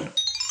 Done.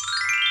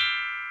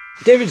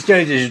 David's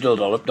Daily Digital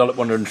Dollop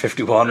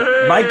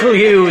 151. Michael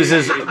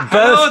Hughes'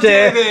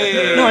 birthday.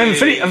 No, I haven't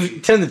finished.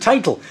 I'm telling the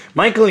title.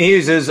 Michael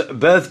Hughes'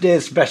 birthday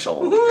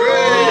special. It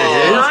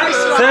is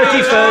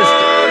 31st.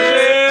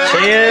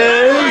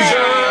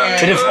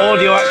 Cheers. Bit of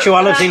audio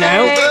actuality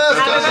now.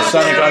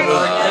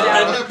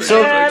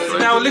 So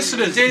now,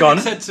 listeners, David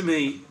said to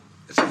me,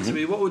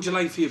 Mm-hmm. what would you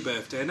like for your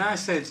birthday? And I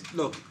said,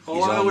 look,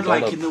 all I would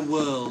like in the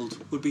world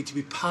would be to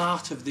be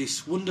part of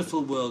this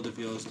wonderful world of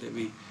yours,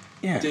 David.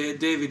 Yeah.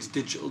 David's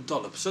Digital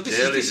Dollop. So this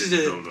is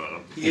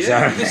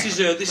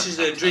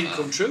a dream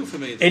come true for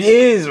me. It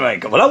is,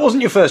 Michael. Well, that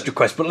wasn't your first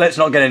request, but let's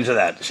not get into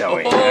that, shall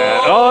we?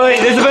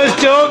 There's the first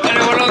joke.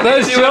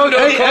 First joke.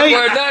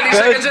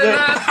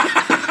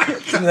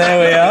 There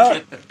we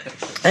are.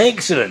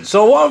 Excellent.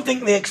 So what I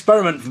think the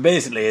experiment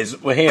basically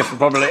is, we're here for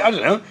probably, I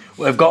don't know,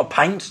 we've got a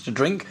pint to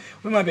drink.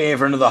 We might be here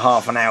for another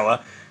half an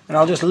hour. And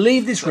I'll just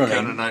leave this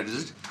running.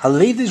 I'll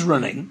leave this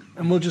running,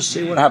 and we'll just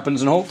see what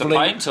happens, and hopefully... The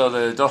pint or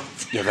the dollop?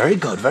 Yeah, very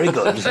good, very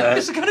good.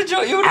 It's the kind of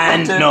joke you would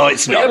and no,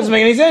 it's not. It doesn't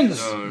make any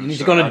sense. You need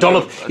to go on a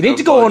dollop. You need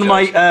to go on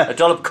my... a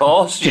dollop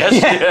course, yes,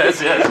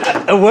 yes.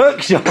 A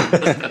workshop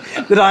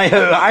that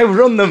I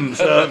run them,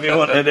 so if you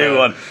want to do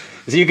one.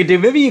 So you could do,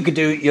 maybe you could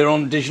do your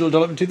own digital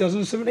dollop in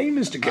 2017,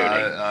 Mr.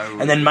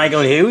 Cooney. And then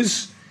Michael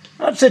Hughes.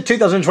 I'd say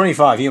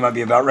 2025, you might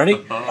be about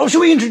ready. Oh, shall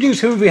we introduce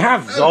who we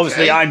have? So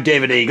obviously, I'm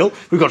David Eagle.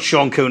 We've got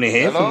Sean Cooney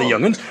here from the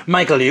Young'uns.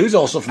 Michael Hughes,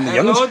 also from the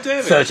Young'uns.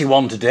 David.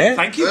 31 today.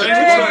 Thank you.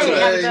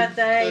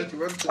 Happy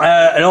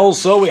birthday. And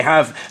also we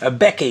have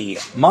Becky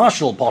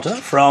Marshall Potter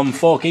from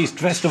Folk East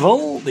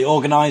Festival, the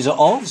organiser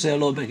of. Say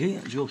hello, Becky.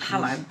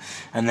 Hello.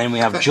 And then we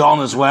have John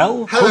as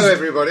well. Hello,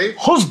 everybody.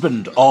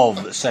 Husband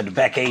of said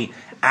Becky,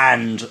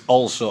 and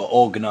also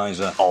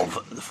organiser of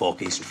the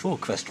Folk East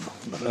Folk Festival.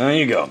 There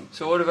you go.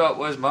 So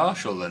where's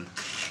Marshall then?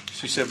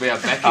 She said we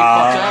have Becky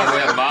Potter,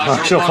 we have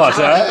Marshall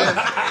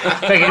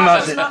Potter. Becky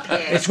Marshall.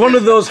 It's one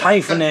of those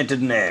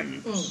hyphenated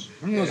names.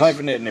 One of those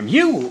hyphenated names.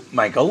 You,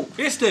 Michael.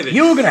 Yes, David.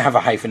 You were going to have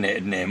a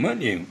hyphenated name,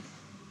 weren't you?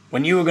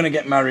 When you were going to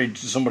get married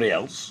to somebody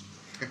else.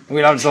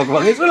 We'll have to talk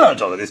about this. We'll have to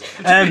talk about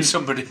this.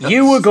 Somebody else?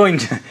 You were going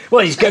to...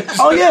 Well, he's going...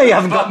 Oh, yeah, you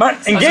haven't got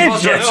married.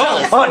 Engaged yet.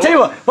 Oh, I'll tell you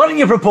what. Why don't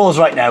you propose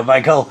right now,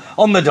 Michael,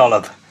 on the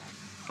dollop?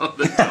 Live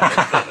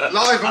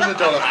on the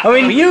dollop.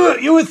 I mean,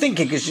 you were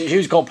thinking, because she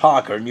was called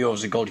Parker, and you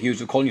obviously called Hughes,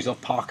 you're calling yourself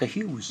Parker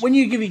Hughes. When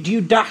you give it, do you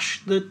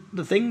dash the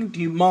thing? Do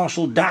you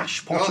Marshall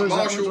dash Potter?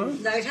 Marshall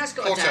No, it has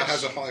got Potter a dash.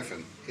 has a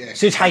hyphen. Yes.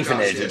 So it's It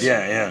hyphenated, does,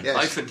 yeah. Yes.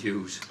 Hyphen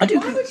Hughes. I do.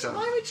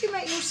 Why would you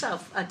make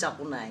yourself a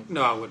double name?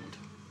 No, I wouldn't.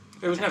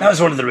 It was never. That's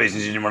one of the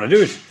reasons you didn't want to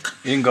do it.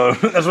 You didn't go...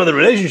 That's why the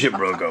relationship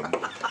broke up.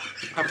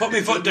 I put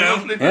my foot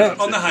down Yeah.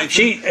 on the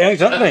hyphen.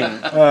 Exactly.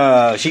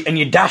 And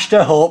you dashed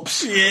her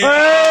hopes. Yeah.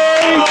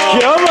 Hey,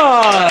 come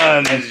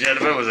on! Ladies and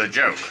gentlemen, it was a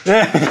joke.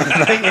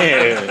 Thank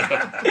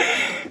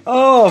you.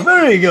 Oh,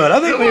 very good. I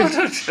think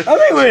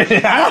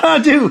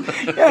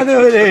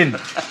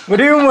we're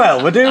doing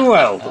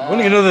well.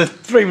 Only another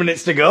 3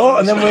 minutes to go,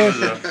 and then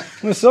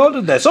we're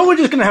sorted there. So we're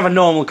just going to have a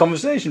normal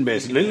conversation,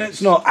 basically.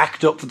 Let's not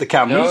act up for the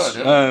cameras.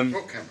 No,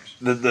 What cameras?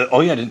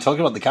 I didn't talk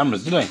about the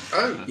cameras, did I?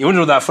 Oh. You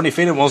wonder what that funny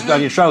feeling was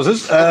down your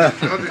trousers. I'd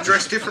be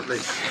dressed differently.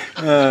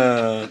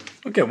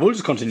 Okay, we'll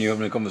just continue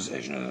having a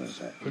conversation. As I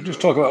say. We'll just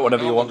talk about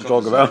whatever you want to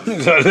talk about,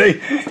 exactly,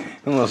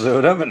 and we'll see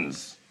what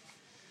happens.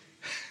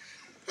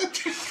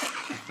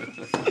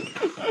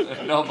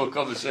 Normal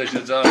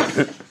conversations are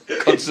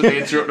constantly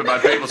interrupted by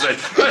people saying,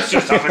 let's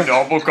just have a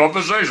normal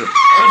conversation.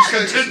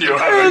 Let's continue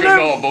having a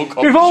normal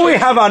conversation. Before we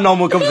have our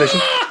normal conversation,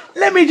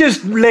 let me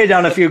just lay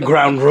down a few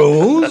ground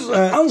rules.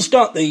 I'll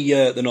start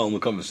the normal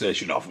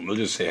conversation off, and we'll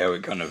just see how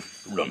it kind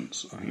of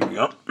runs. Here we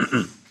go.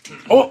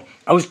 Oh,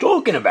 I was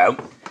talking about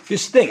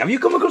this thing. Have you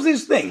come across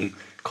this thing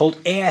called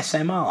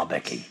ASMR,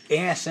 Becky?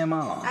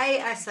 ASMR.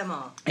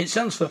 ASMR. It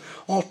stands for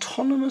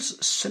Autonomous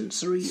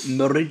Sensory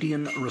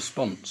Meridian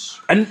Response.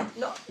 And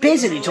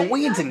basically, it's a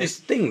weird thing. This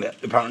thing that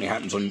apparently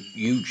happens on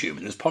YouTube,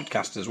 and there's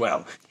podcasts as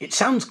well. It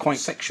sounds quite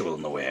sexual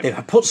in a way. They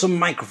put some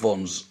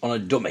microphones on a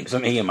dummy,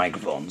 some ear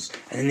microphones,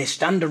 and then they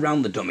stand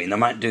around the dummy, and they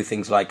might do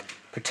things like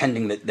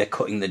pretending that they're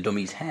cutting the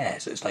dummy's hair.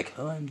 So it's like,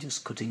 oh, I'm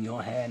just cutting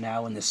your hair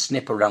now, and they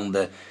snip around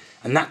the...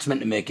 And that's meant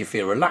to make you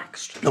feel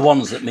relaxed. The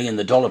ones that me and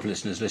the Dollop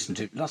listeners listened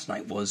to last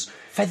night was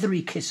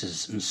feathery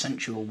kisses and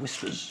sensual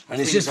whispers. And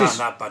it's just this...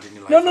 that bad in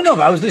your life. No.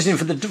 But I was listening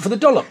for the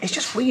Dollop. It's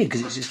just weird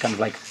because it's just kind of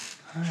like,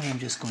 oh, I'm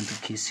just going to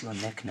kiss your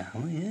neck now.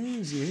 Oh,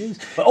 yes.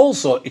 But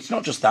also, it's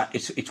not just that.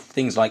 It's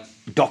things like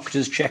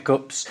doctors'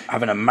 checkups,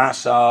 having a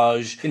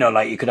massage. You know,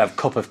 like you could have a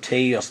cup of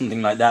tea or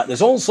something like that.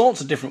 There's all sorts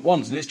of different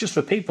ones, and it's just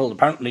for people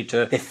apparently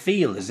they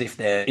feel as if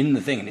they're in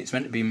the thing, and it's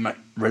meant to be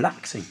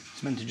relaxing.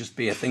 It's meant to just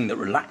be a thing that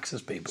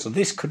relaxes people. So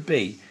this could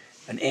be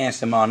an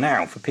ASMR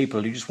now for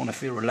people who just want to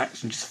feel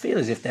relaxed and just feel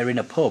as if they're in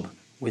a pub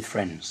with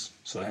friends.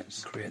 So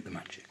let's create the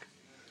magic.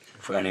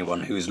 For anyone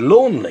who's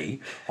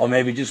lonely or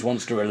maybe just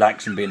wants to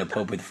relax and be in a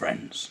pub with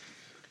friends.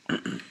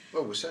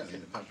 Well, we're certainly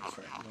in a pub with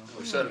friends.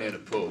 We're certainly in a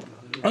pub.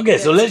 Okay,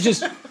 so let's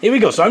just... Here we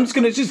go. So I'm just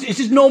going to... It's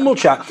just normal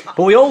chat.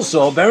 But we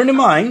also, bearing in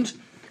mind,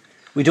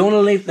 we don't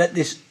want to let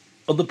this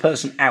other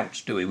person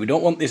out, do we? We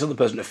don't want this other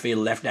person to feel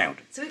left out.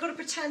 So we've got to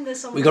pretend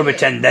there's someone We've got to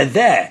pretend they're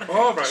there.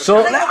 Oh, right.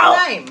 So Have they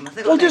got a name? Have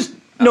they got a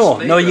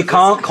name? No, you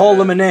can't call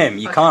them a name.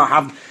 You can't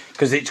have...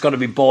 Because it's got to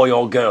be boy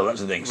or girl,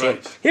 that's the thing. So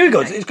Right. here we go,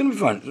 it's going to be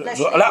fun.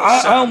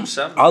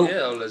 Sam, I'll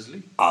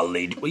Leslie. I'll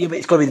lead. Well, yeah, but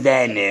it's got to be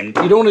their name.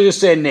 You don't want to just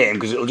say name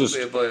because it'll just...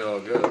 Be a boy or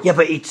a girl. Yeah,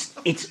 but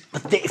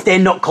if they're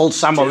not called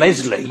Sam or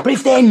Leslie, but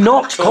if they're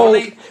not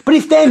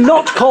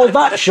called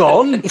that,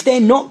 Sean, if they're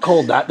not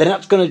called that, then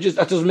that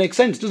doesn't make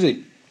sense, does it?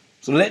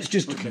 So let's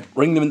just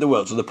bring them into the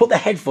world. So they put the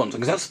headphones on,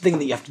 because that's the thing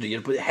that you have to do. You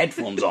have to put the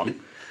headphones on.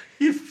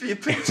 You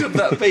picked up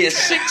that beer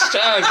 6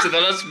 times to the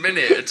last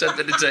minute,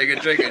 attempting to take a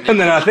drink, And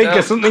then I think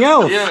of something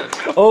else.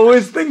 Yeah.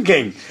 Always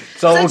thinking.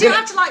 So do you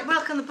have to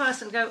welcome the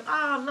person and go,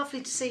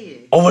 lovely to see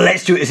you? Oh, well,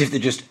 let's do it as if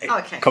they're just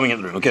Okay. coming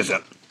in the room. Okay, so...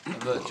 I'm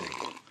virgin.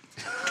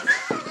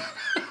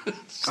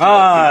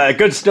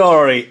 Good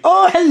story.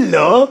 Oh,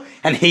 hello.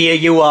 And here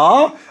you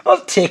are.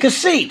 Oh, take a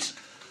seat.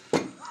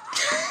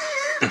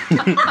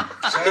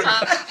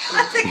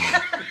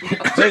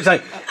 So it's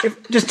like,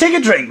 just take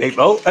a drink,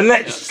 people, and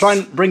let's try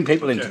and bring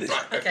people into this.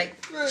 Okay.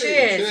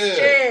 Cheers.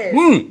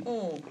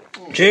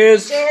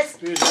 Cheers. Cheers.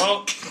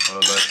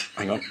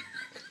 Hang on.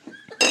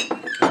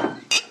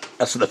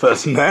 That's for the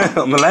person there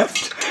on the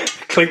left.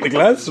 Clink the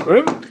glass.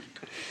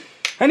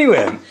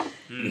 Anyway,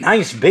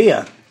 nice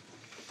beer.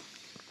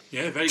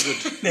 Yeah, very good.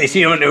 If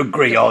you want to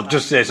agree, or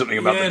just say something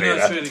about the beer.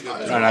 Yeah, it's really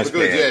good. A nice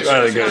beer. Yes.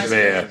 Really good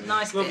beer.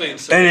 Nice Lovely. beer.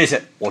 And And he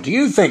said, what do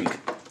you think?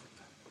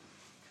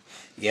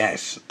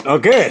 Yes.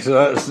 Okay,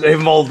 so that's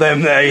involved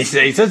them there, you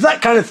see. So it's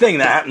that kind of thing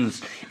that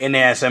happens in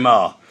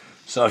ASMR.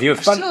 So if you're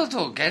I still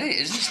don't get it.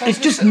 it's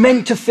just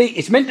meant to feel.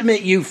 It's meant to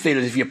make you feel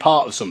as if you're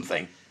part of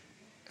something.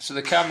 So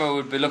the camera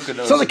would be looking at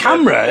us. It's not the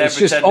camera. they're It's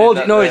just pretending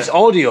audio. that No, they're- it's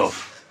audio.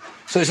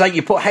 So it's like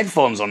you put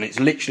headphones on. It's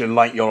literally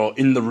like you're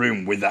in the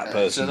room with that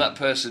person. So that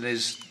person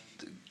is...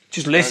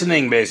 Just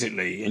listening,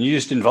 basically, and you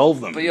just involve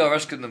them. But you're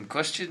asking them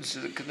questions.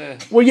 So can they...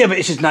 Well, yeah, but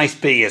it's just nice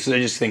beer, so they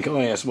just think, oh,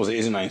 yeah, I suppose it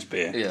is a nice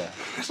beer. Yeah.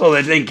 That's all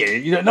they're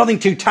thinking. You know, nothing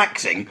too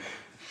taxing.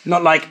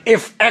 Not like,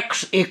 if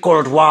X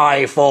equaled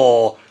Y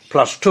for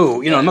plus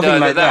 2, you know, nothing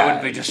like that. That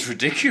would be just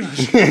ridiculous.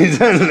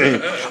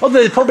 Exactly. Oh,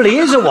 there probably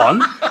is a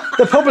one.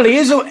 There probably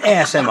is a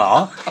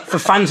ASMR for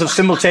fans of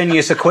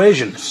simultaneous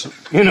equations.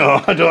 You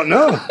know, I don't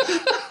know.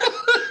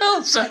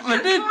 What's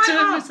happening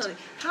to Sorry.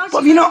 But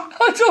have you not...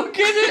 I don't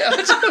get it. I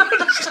don't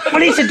understand.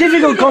 Well, it's a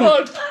difficult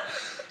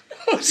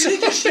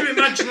just your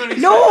imaginary...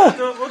 No!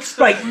 What's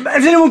the... Right,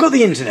 has anyone got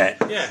the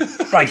internet? Yeah.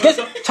 Right,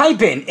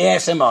 type in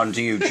ASMR into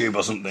YouTube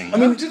or something. I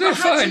mean, Do they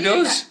find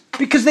us?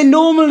 because they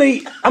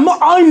normally... I'm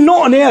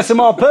not an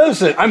ASMR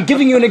person. I'm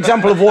giving you an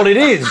example of what it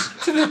is.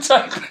 Do they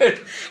type in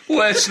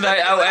worst night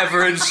out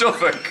ever in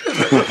Suffolk?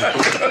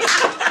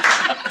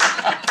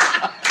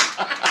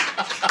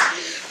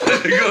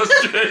 It goes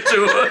straight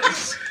to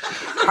us.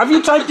 Have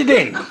you typed it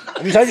in?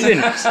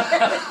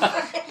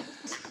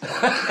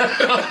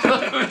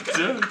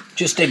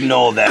 Just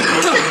ignore them.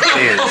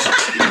 Cheers.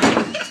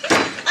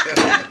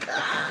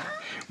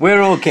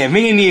 We're okay.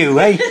 Me and you,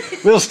 eh?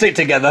 We'll stick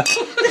together.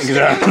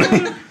 Exactly.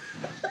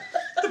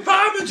 The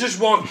barman just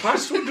walked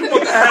past, wondering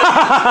what the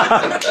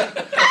hell...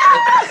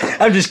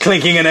 I'm just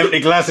clinking an empty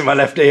glass in my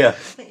left ear. I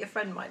think your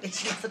friend might need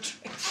another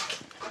drink.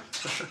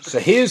 So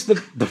here's the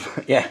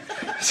yeah.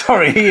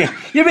 Sorry,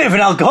 you're a bit of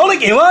an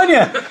alcoholic, you aren't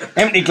you?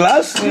 Empty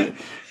glass.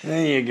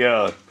 There you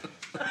go.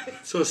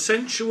 So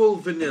sensual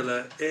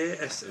vanilla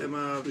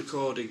ASMR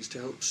recordings to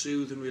help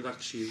soothe and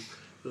relax you.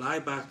 Lie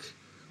back,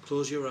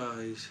 close your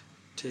eyes,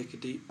 take a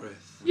deep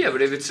breath. Yeah,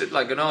 but if it's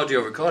like an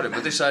audio recording,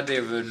 but this idea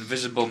of an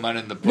invisible man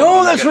in the pub...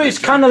 No, that's what it's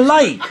kind of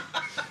like.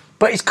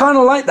 But it's kind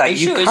of like that. Are you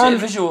sure? Is it a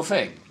visual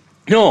thing?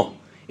 No,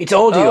 it's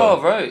audio.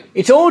 Oh, right.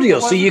 It's audio,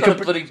 Why so you got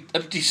can... a bloody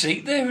empty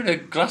seat there and a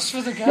glass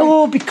for the guy?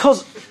 No,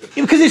 because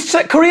it's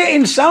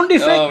creating sound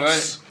effects. Oh,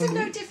 right. It's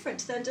no different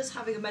than just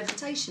having a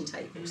meditation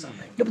tape or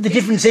something. No, but the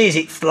difference is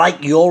it's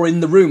like you're in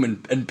the room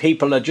and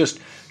people are just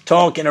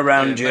talking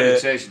around you.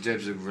 Meditation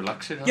tapes are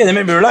relaxing. Yeah, they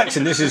may be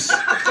relaxing. This is...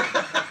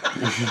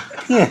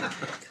 yeah.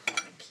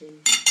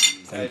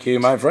 Thank you,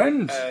 my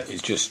friend.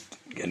 He's just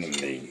getting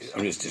the...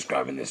 I'm just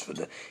describing this for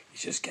the...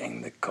 He's just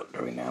getting the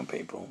cutlery now,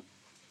 people.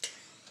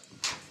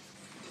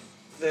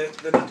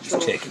 He's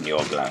taking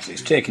your glass.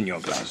 He's taking your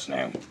glass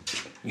now.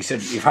 You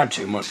said you've had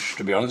too much,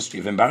 to be honest.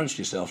 You've embarrassed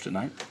yourself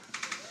tonight.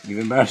 You've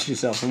embarrassed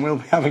yourself, and we'll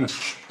be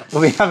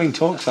having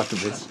talks after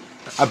this.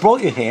 I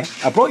brought you here.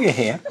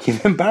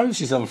 You've embarrassed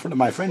yourself in front of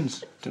my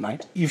friends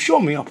tonight. You've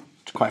shown me up,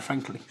 quite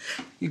frankly.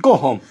 You go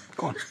home.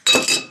 Go on.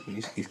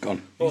 He's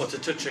gone. Oh, to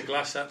touch a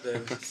glass up there.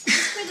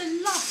 It's been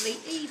a lovely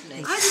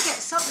evening. I did get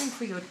something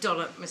for your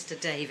dollop, Mr.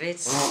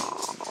 Davids.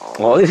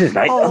 Oh, this is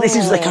nice. Oh, this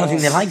is the kind of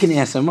thing they like in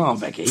ASMR,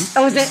 Becky.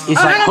 Oh, is it?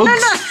 It's like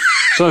hugs.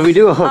 So if we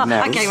do a hug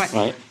now. Okay,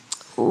 right.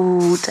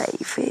 Oh,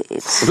 David.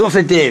 Well, don't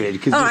say David,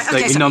 because it's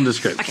like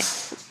nondescript. Okay.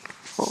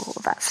 Oh,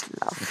 that's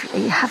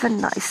lovely. Have a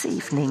nice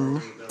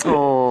evening.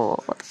 Oh,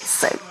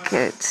 so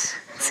good.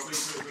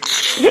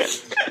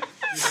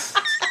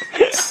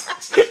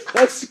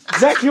 That's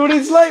exactly what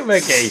it's like,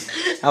 Becky.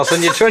 I'll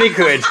send you 20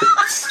 quid.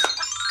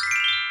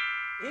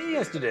 Yeah,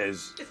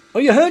 yesterday's. Oh,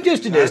 you heard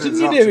yesterday's, didn't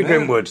you, David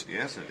Grimwood?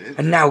 Yes, I did.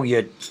 And now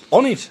you're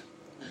on it.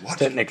 What?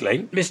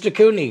 Technically. Mr.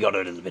 Cooney got a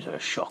little bit of a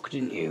shock,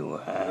 didn't you?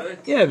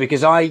 Yeah,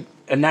 because I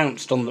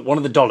announced on one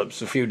of the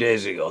Dollops a few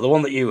days ago, the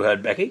one that you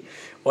heard, Becky,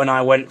 when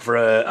I went for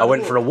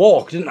a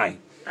walk, didn't I?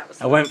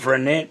 I went for a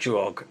nature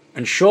walk,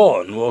 and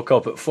Sean woke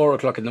up at 4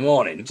 o'clock in the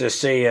morning to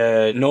see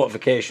a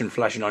notification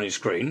flashing on his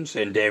screen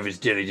saying David's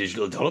Daily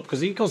Digital Dollop,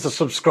 because he goes to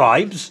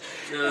subscribes.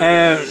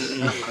 And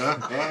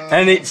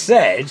it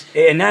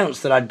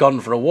announced that I'd gone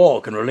for a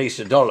walk and released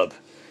a dollop.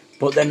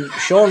 But then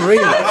Sean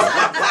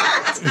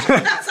realised...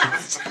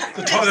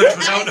 The toilet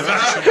was out of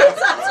action.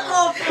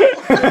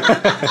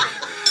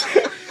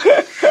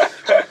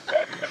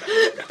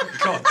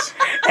 God.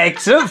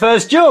 Excellent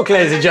first joke,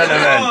 ladies and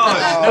gentlemen.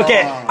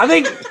 Okay,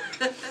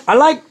 I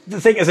like to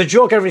think there's a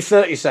joke every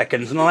 30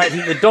 seconds, and I like to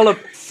think the dollop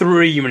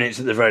 3 minutes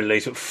at the very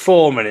least, but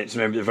 4 minutes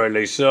maybe at the very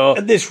least. So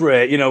at this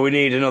rate, we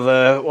need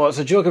another, what's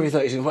a joke every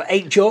 30 seconds? What,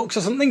 8 jokes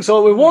or something?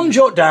 So we're 1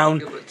 joke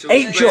down,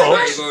 8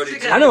 jokes.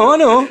 I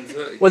know.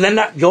 Well, then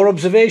your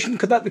observation,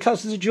 could that be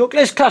classed as a joke?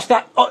 Let's class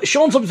that,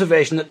 Sean's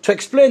observation, that to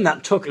explain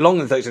that took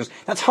longer than 30 seconds.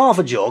 That's half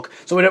a joke,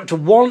 so we're up to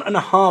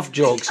 1.5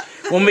 jokes.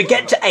 When we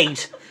get to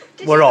 8...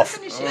 we're off.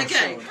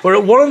 Okay. We're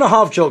at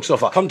 1.5 jokes so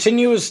far.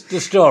 Continue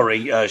the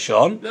story,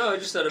 Sean. No, I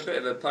just had a bit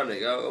of a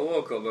panic. I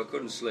woke up, I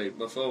couldn't sleep.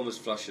 My phone was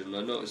flashing, and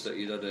I noticed that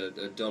you'd had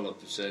a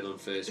dollop saying on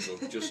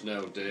Facebook, just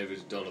now,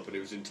 David's dollop, and it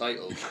was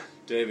entitled,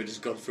 David has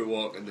gone for a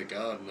walk in the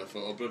garden. I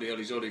thought, oh, bloody hell,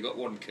 he's only got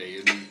 1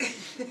 key, and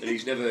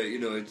he's never,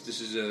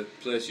 this is a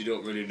place you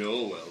don't really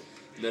know well.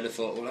 And then I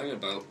thought, well, hang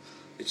about.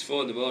 It's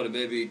 4 in the morning,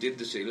 maybe he did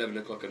this at 11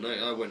 o'clock at night.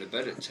 I went to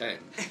bed at 10.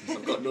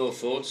 I've got no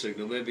phone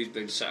signal. Maybe he's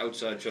been sat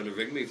outside trying to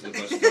ring me for the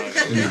past 5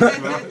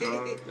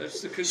 hours.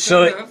 That's the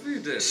concern I have for you,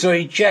 David. So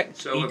he checked...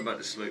 So I went back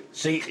to sleep.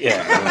 See,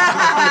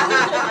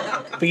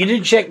 yeah. But you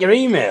did check your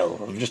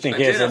email, just in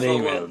case I'd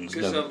emailed.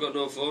 Because I've got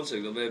no phone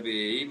signal, maybe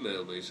he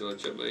emailed me, so I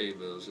checked my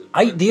emails.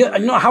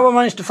 How I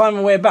managed to find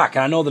my way back,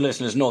 and I know the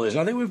listeners know this,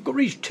 and I think we've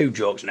reached 2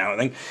 jokes now, I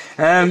think.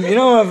 I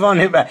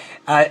found it back.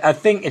 I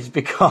think it's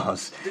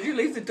because... Did you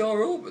leave the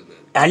door open then?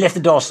 I left the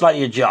door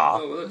slightly ajar.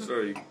 Oh, well, that's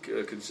very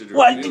considerate.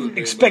 Well, I didn't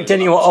expect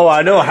anyone... Oh,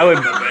 I know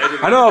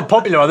how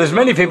popular you are. There's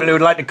many people who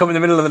would like to come in the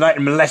middle of the night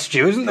and molest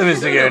you, isn't there,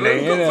 Mr.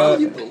 Gurney?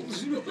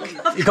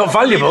 You've got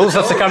valuables,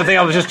 that's the kind of thing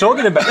I was just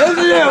talking about. Is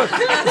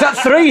that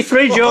 3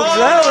 jokes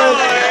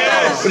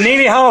there? We're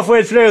nearly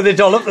halfway through the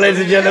dollop, ladies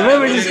and gentlemen.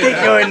 We just keep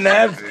going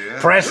there.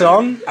 Press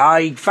on.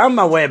 I found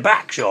my way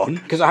back, Sean,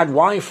 because I had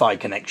Wi-Fi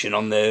connection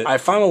on the... I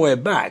found my way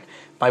back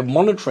by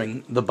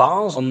monitoring the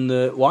bars on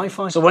the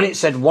Wi-Fi. So when it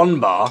said 1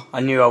 bar,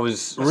 I knew I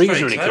was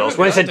reasonably close.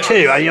 When it said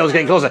 2, I knew I was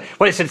getting closer.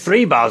 When it said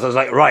 3 bars, I was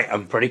like, right,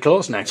 I'm pretty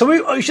close now. So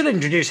we should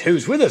introduce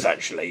who's with us,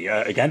 actually,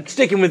 again.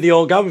 Sticking with the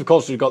old guard, of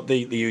course, we've got the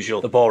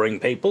usual, the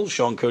boring people.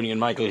 Sean Cooney and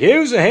Michael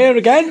Hughes are here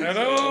again.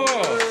 Hello.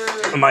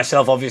 And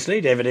myself, obviously,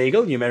 David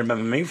Eagle. You may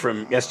remember me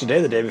from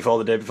yesterday, the day before,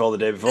 and the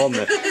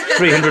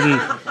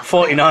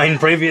 349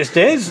 previous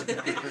days.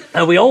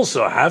 We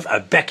also have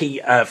Becky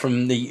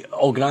from the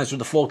organiser of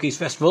the Folk East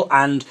Festival,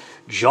 and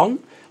John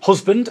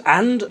husband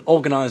and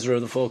organiser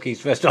of the Folk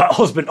East Festival,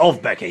 husband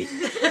of Becky,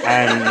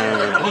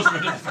 and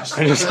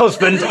his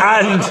husband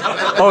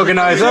and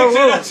organiser.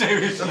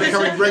 They're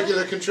becoming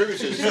regular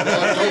contributors.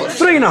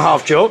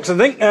 3.5 jokes, I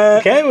think.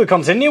 Okay, we'll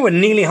continue. We're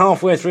nearly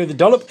halfway through the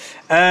Dollop.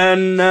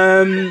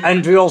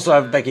 And we also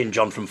have Becky and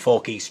John from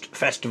Folk East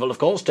Festival, of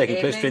course, taking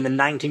place between the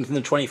 19th and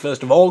the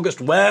 21st of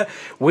August, where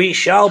we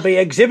shall be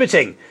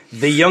exhibiting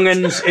The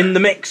Young'uns in the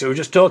Mix. We were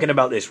just talking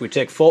about this. We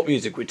take folk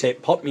music, we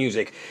take pop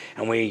music,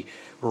 and we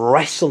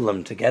wrestle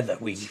them together.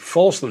 We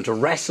force them to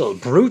wrestle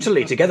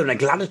brutally together in a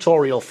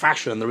gladiatorial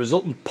fashion, and the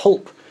resultant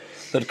pulp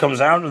that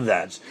comes out of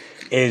that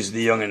is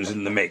The Young'uns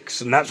in the Mix.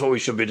 And that's what we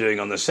should be doing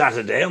on the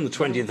Saturday, on the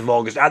 20th of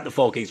August at the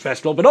Folk East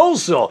Festival. But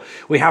also,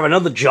 we have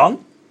another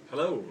John.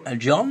 Hello.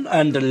 John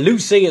and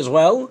Lucy as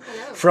well.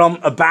 Hello. From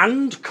a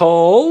band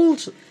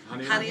called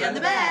Honey and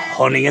the Bear.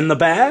 Honey and the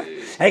Bear.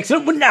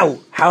 Excellent. But now,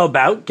 how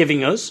about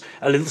giving us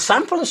a little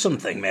sample of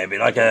something, maybe?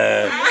 Like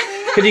a...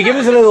 Could you give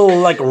us a little,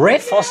 like,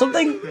 riff or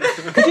something?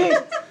 Could you?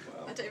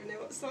 I don't even know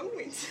what song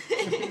we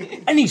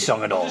sing. Any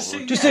song at all.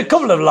 Just a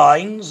couple of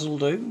lines will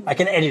do. I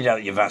can edit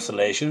out your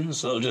vacillations,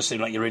 so it'll just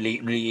seem like you're really,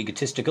 really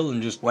egotistical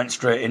and just went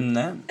straight in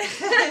there.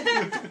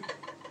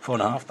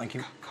 4.5, thank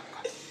you.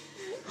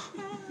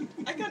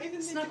 I can't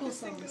even Snuggle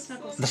song.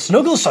 The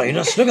snuggle song, you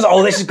know, snuggle song.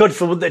 Oh, this is good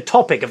for the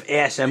topic of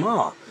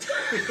ASMR.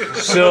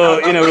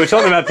 So, you know, we were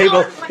talking about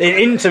people, the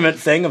intimate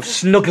thing of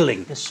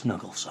snuggling. The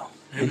snuggle song.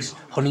 It's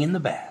Honey and the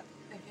Bear.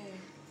 Okay.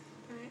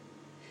 Right.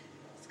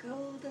 It's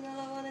cold and all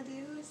I want to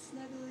do is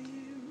snuggle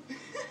you.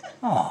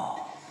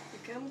 Oh. You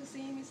come to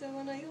see me, so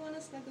I know you want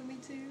to snuggle me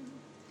too.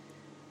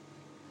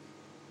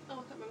 Oh, I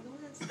can't remember the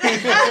words.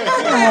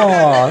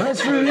 Oh,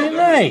 that's really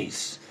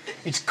nice.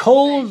 It's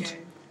cold.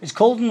 It's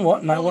cold and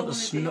what? And I want to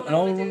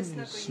snuggle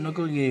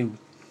you.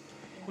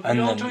 And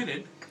you're all doing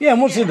it? Yeah,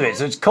 and what's the other bit?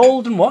 So it's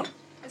cold and what?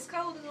 It's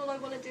cold and all I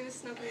want to do is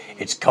snuggle you.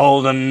 It's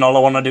cold and all I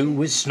want to do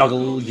is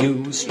snuggle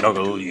you,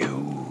 snuggle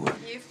you.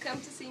 You've come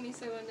to see me,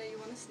 so I know you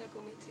want to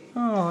snuggle me too.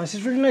 Oh, this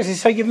is really nice. This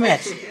is how you've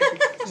met.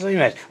 This is how you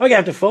met. Okay,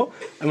 after 4.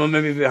 And we'll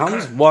maybe be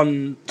hands.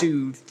 1,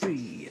 2,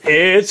 3.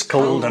 It's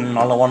cold and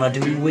all I want to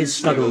do is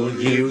snuggle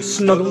you,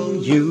 snuggle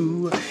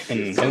you.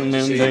 And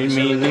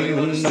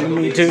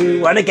me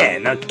too. And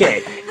again,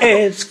 okay.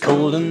 It's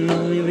cold and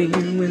all you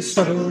do is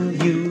snuggle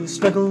you,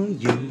 snuggle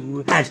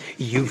you. And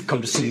you've come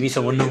to see me,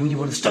 so I know you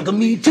want to snuggle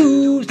me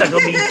too,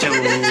 snuggle me too.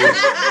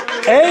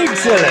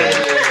 Excellent.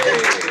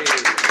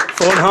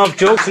 4.5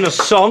 jokes and a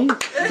song,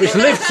 which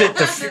lifts it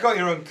to... You've got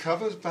your own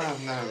covers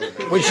band now.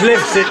 Which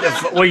lifts it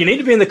to... Well, you need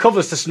to be in the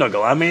covers to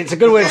snuggle. I mean, it's a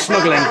good way of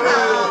snuggling.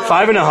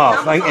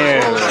 5.5, thank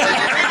you.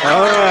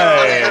 All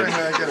right.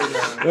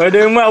 We're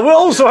doing well. We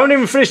also haven't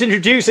even finished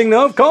introducing,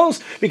 though, of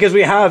course, because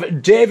we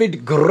have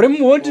David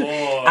Grimwood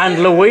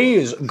and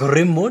Louise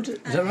Grimwood.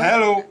 Is that right?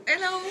 Hello.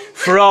 Hello.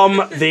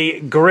 From the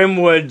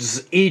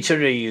Grimwood's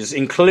eateries,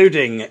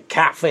 including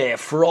Cafe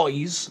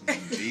Froy's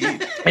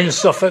in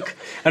Suffolk,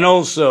 and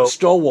also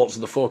stalwarts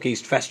of the Folk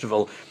East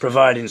Festival,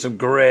 providing some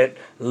great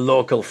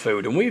local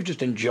food. And we've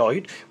just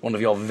enjoyed one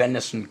of your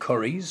venison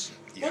curries.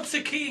 What's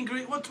the key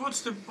ingredient? What's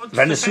the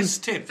venison?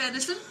 best tip?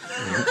 Venison.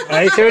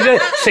 Right, so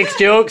we're 6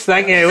 jokes,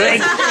 thank you. We're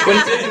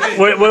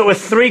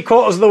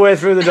 3/4 of the way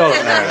through the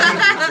Dollop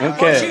now.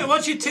 Okay.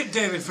 What's your tip,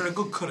 David, for a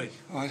good curry?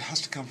 Oh, it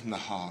has to come from the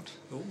heart.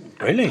 Ooh.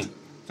 Really?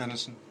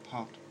 Venison,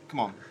 heart. Come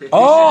on.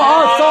 Oh,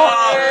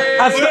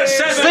 I thought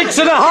 6.5.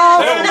 Turn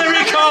the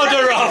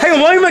recorder off. Hang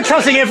on, why am I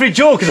classing every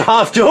joke as a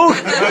half joke?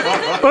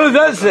 What did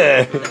that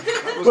say?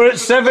 We're at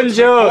 7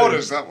 jokes. What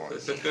is that one?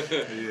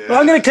 Well,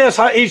 I'm going to class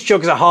each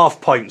joke as a half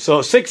point,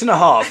 so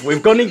 6.5.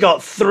 We've only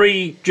got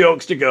 3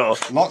 jokes to go.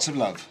 Lots of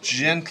love.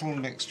 Gentle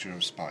mixture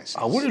of spices.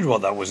 I wondered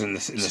what that was in the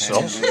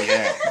sauce.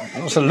 Yeah.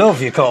 Lots of love,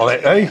 you call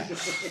it, eh?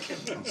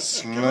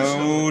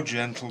 Slow,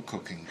 gentle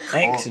cooking.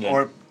 Excellent.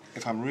 Or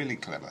if I'm really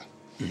clever,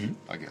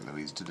 I get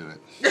Louise to do it.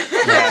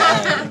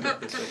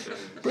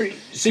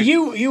 So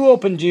you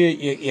opened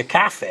your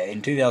cafe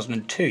in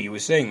 2002, you were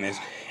saying this,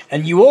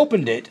 and you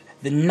opened it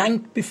the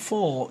night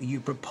before you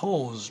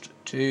proposed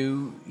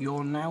to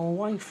your now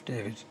wife,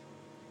 David.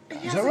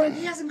 Is that right?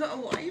 He hasn't got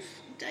a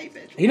wife,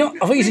 David. You know,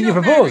 I thought you said you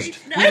proposed.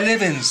 No. You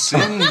live in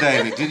sin,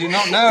 David. Did you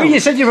not know? You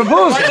said you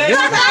proposed, didn't you?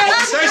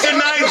 That's a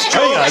nice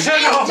joke.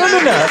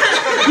 No.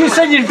 You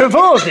said you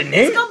proposed, didn't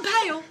you? He's gone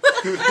pale.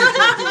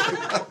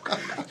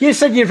 You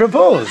said you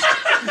proposed.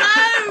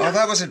 Oh,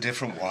 that was a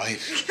different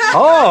wife.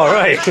 Oh,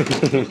 right.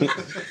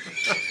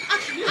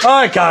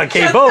 I can't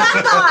keep up.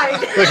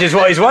 Which is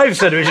what his wife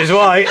said, which is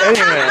why.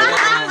 Anyway.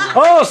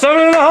 Oh,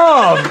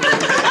 7.5.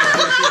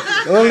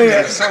 Only,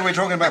 so we're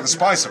talking about the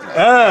spice of life.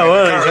 Ah,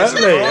 well,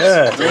 exactly,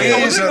 yeah.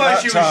 Louise, at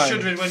that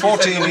time,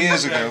 14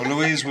 years ago,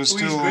 Louise was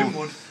still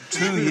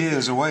 2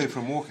 years away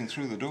from walking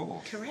through the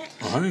door. Correct.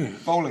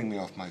 Bowling me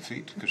off my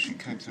feet because she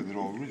came through the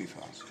door really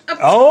fast.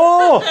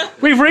 Oh,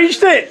 we've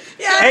reached it.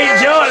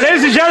 Yeah.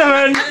 Ladies and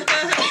gentlemen,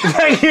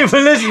 thank you for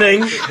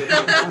listening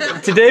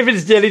to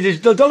David's Daily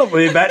Digital Dollop.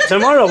 We'll be back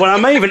tomorrow when I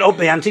may even up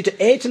the ante to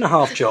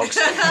 8.5 jokes,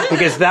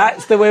 because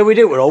that's the way we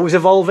do it. We're always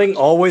evolving,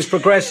 always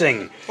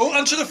progressing. Oh,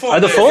 answer the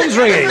phone. The phone's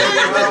ringing.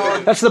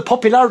 That's the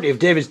popularity of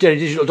David's Daily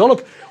Digital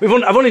Dollop.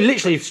 I've only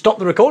literally stopped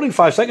the recording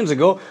 5 seconds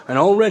ago, and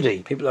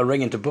already people are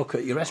ringing to book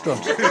at your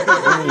restaurant. There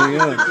you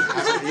go.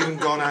 Hasn't even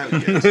gone out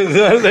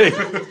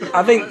yet.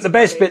 I think the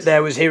best bit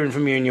there was hearing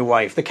from you and your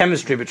wife, the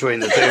chemistry between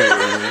the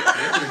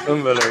two.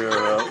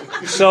 Unbelievable.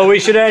 So we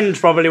should end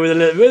probably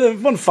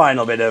with one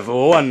final bit of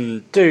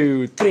 1,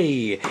 2,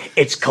 3.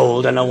 It's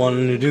cold and I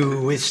want to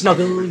do is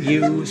snuggle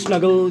you,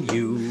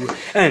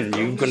 and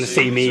you're gonna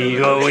see me.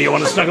 Oh, you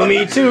want to snuggle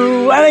me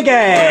too? And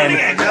again,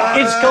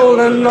 it's cold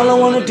and all I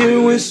want to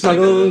do is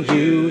snuggle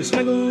you,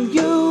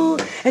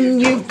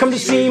 and you come to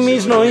see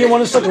me. No, you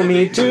want to snuggle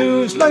me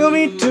too,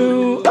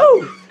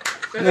 Oh.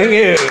 Thank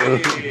you.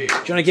 Do you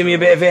want to give me a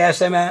bit of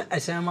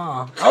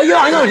ASMR? Oh, yeah,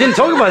 I know, I didn't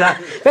talk about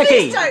that.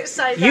 Becky, don't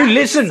say that. you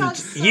listened.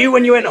 You,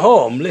 when you went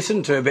home,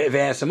 listened to a bit of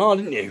ASMR,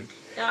 didn't you?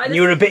 Yeah, and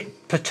you were a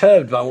bit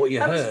perturbed by what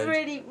you I heard. was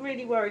really,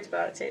 really worried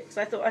about it because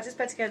I thought I just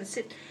better go and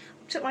sit.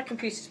 I took my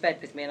computer to bed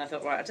with me and I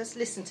thought, right, I'll just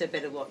listen to a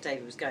bit of what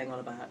David was going on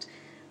about.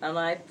 And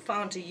I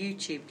found a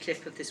YouTube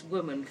clip of this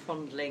woman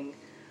fondling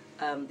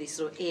these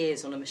sort of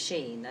ears on a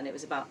machine, and it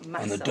was about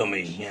massage. On the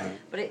dummy, yeah.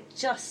 But it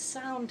just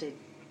sounded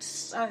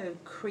so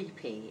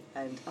creepy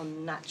and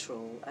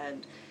unnatural,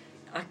 and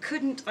I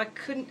couldn't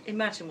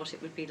imagine what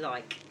it would be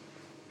like.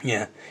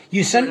 Yeah,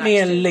 you sent me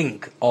a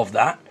link of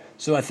that,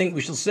 so I think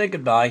we shall say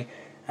goodbye.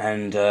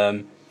 And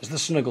as the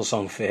snuggle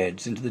song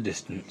fades into the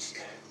distance,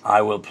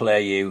 I will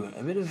play you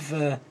a bit of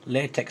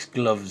latex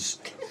gloves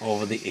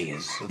over the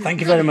ears. So thank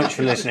you very much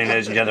for listening,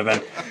 ladies and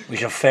gentlemen. We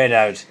shall fade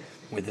out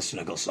with the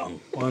snuggle song.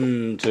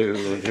 1,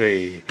 2,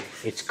 3.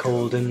 It's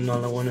cold and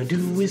all I want to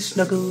do is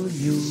snuggle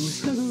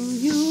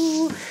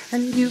you,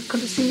 and you've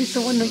come to see me,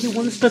 so I know you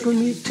want to snuggle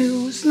me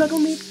too.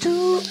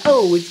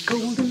 Oh, it's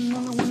cold and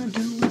all I want to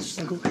do is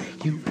snuggle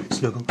you,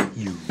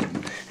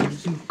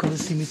 and you've come to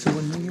see me, so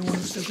I know you want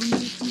to snuggle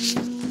me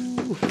too.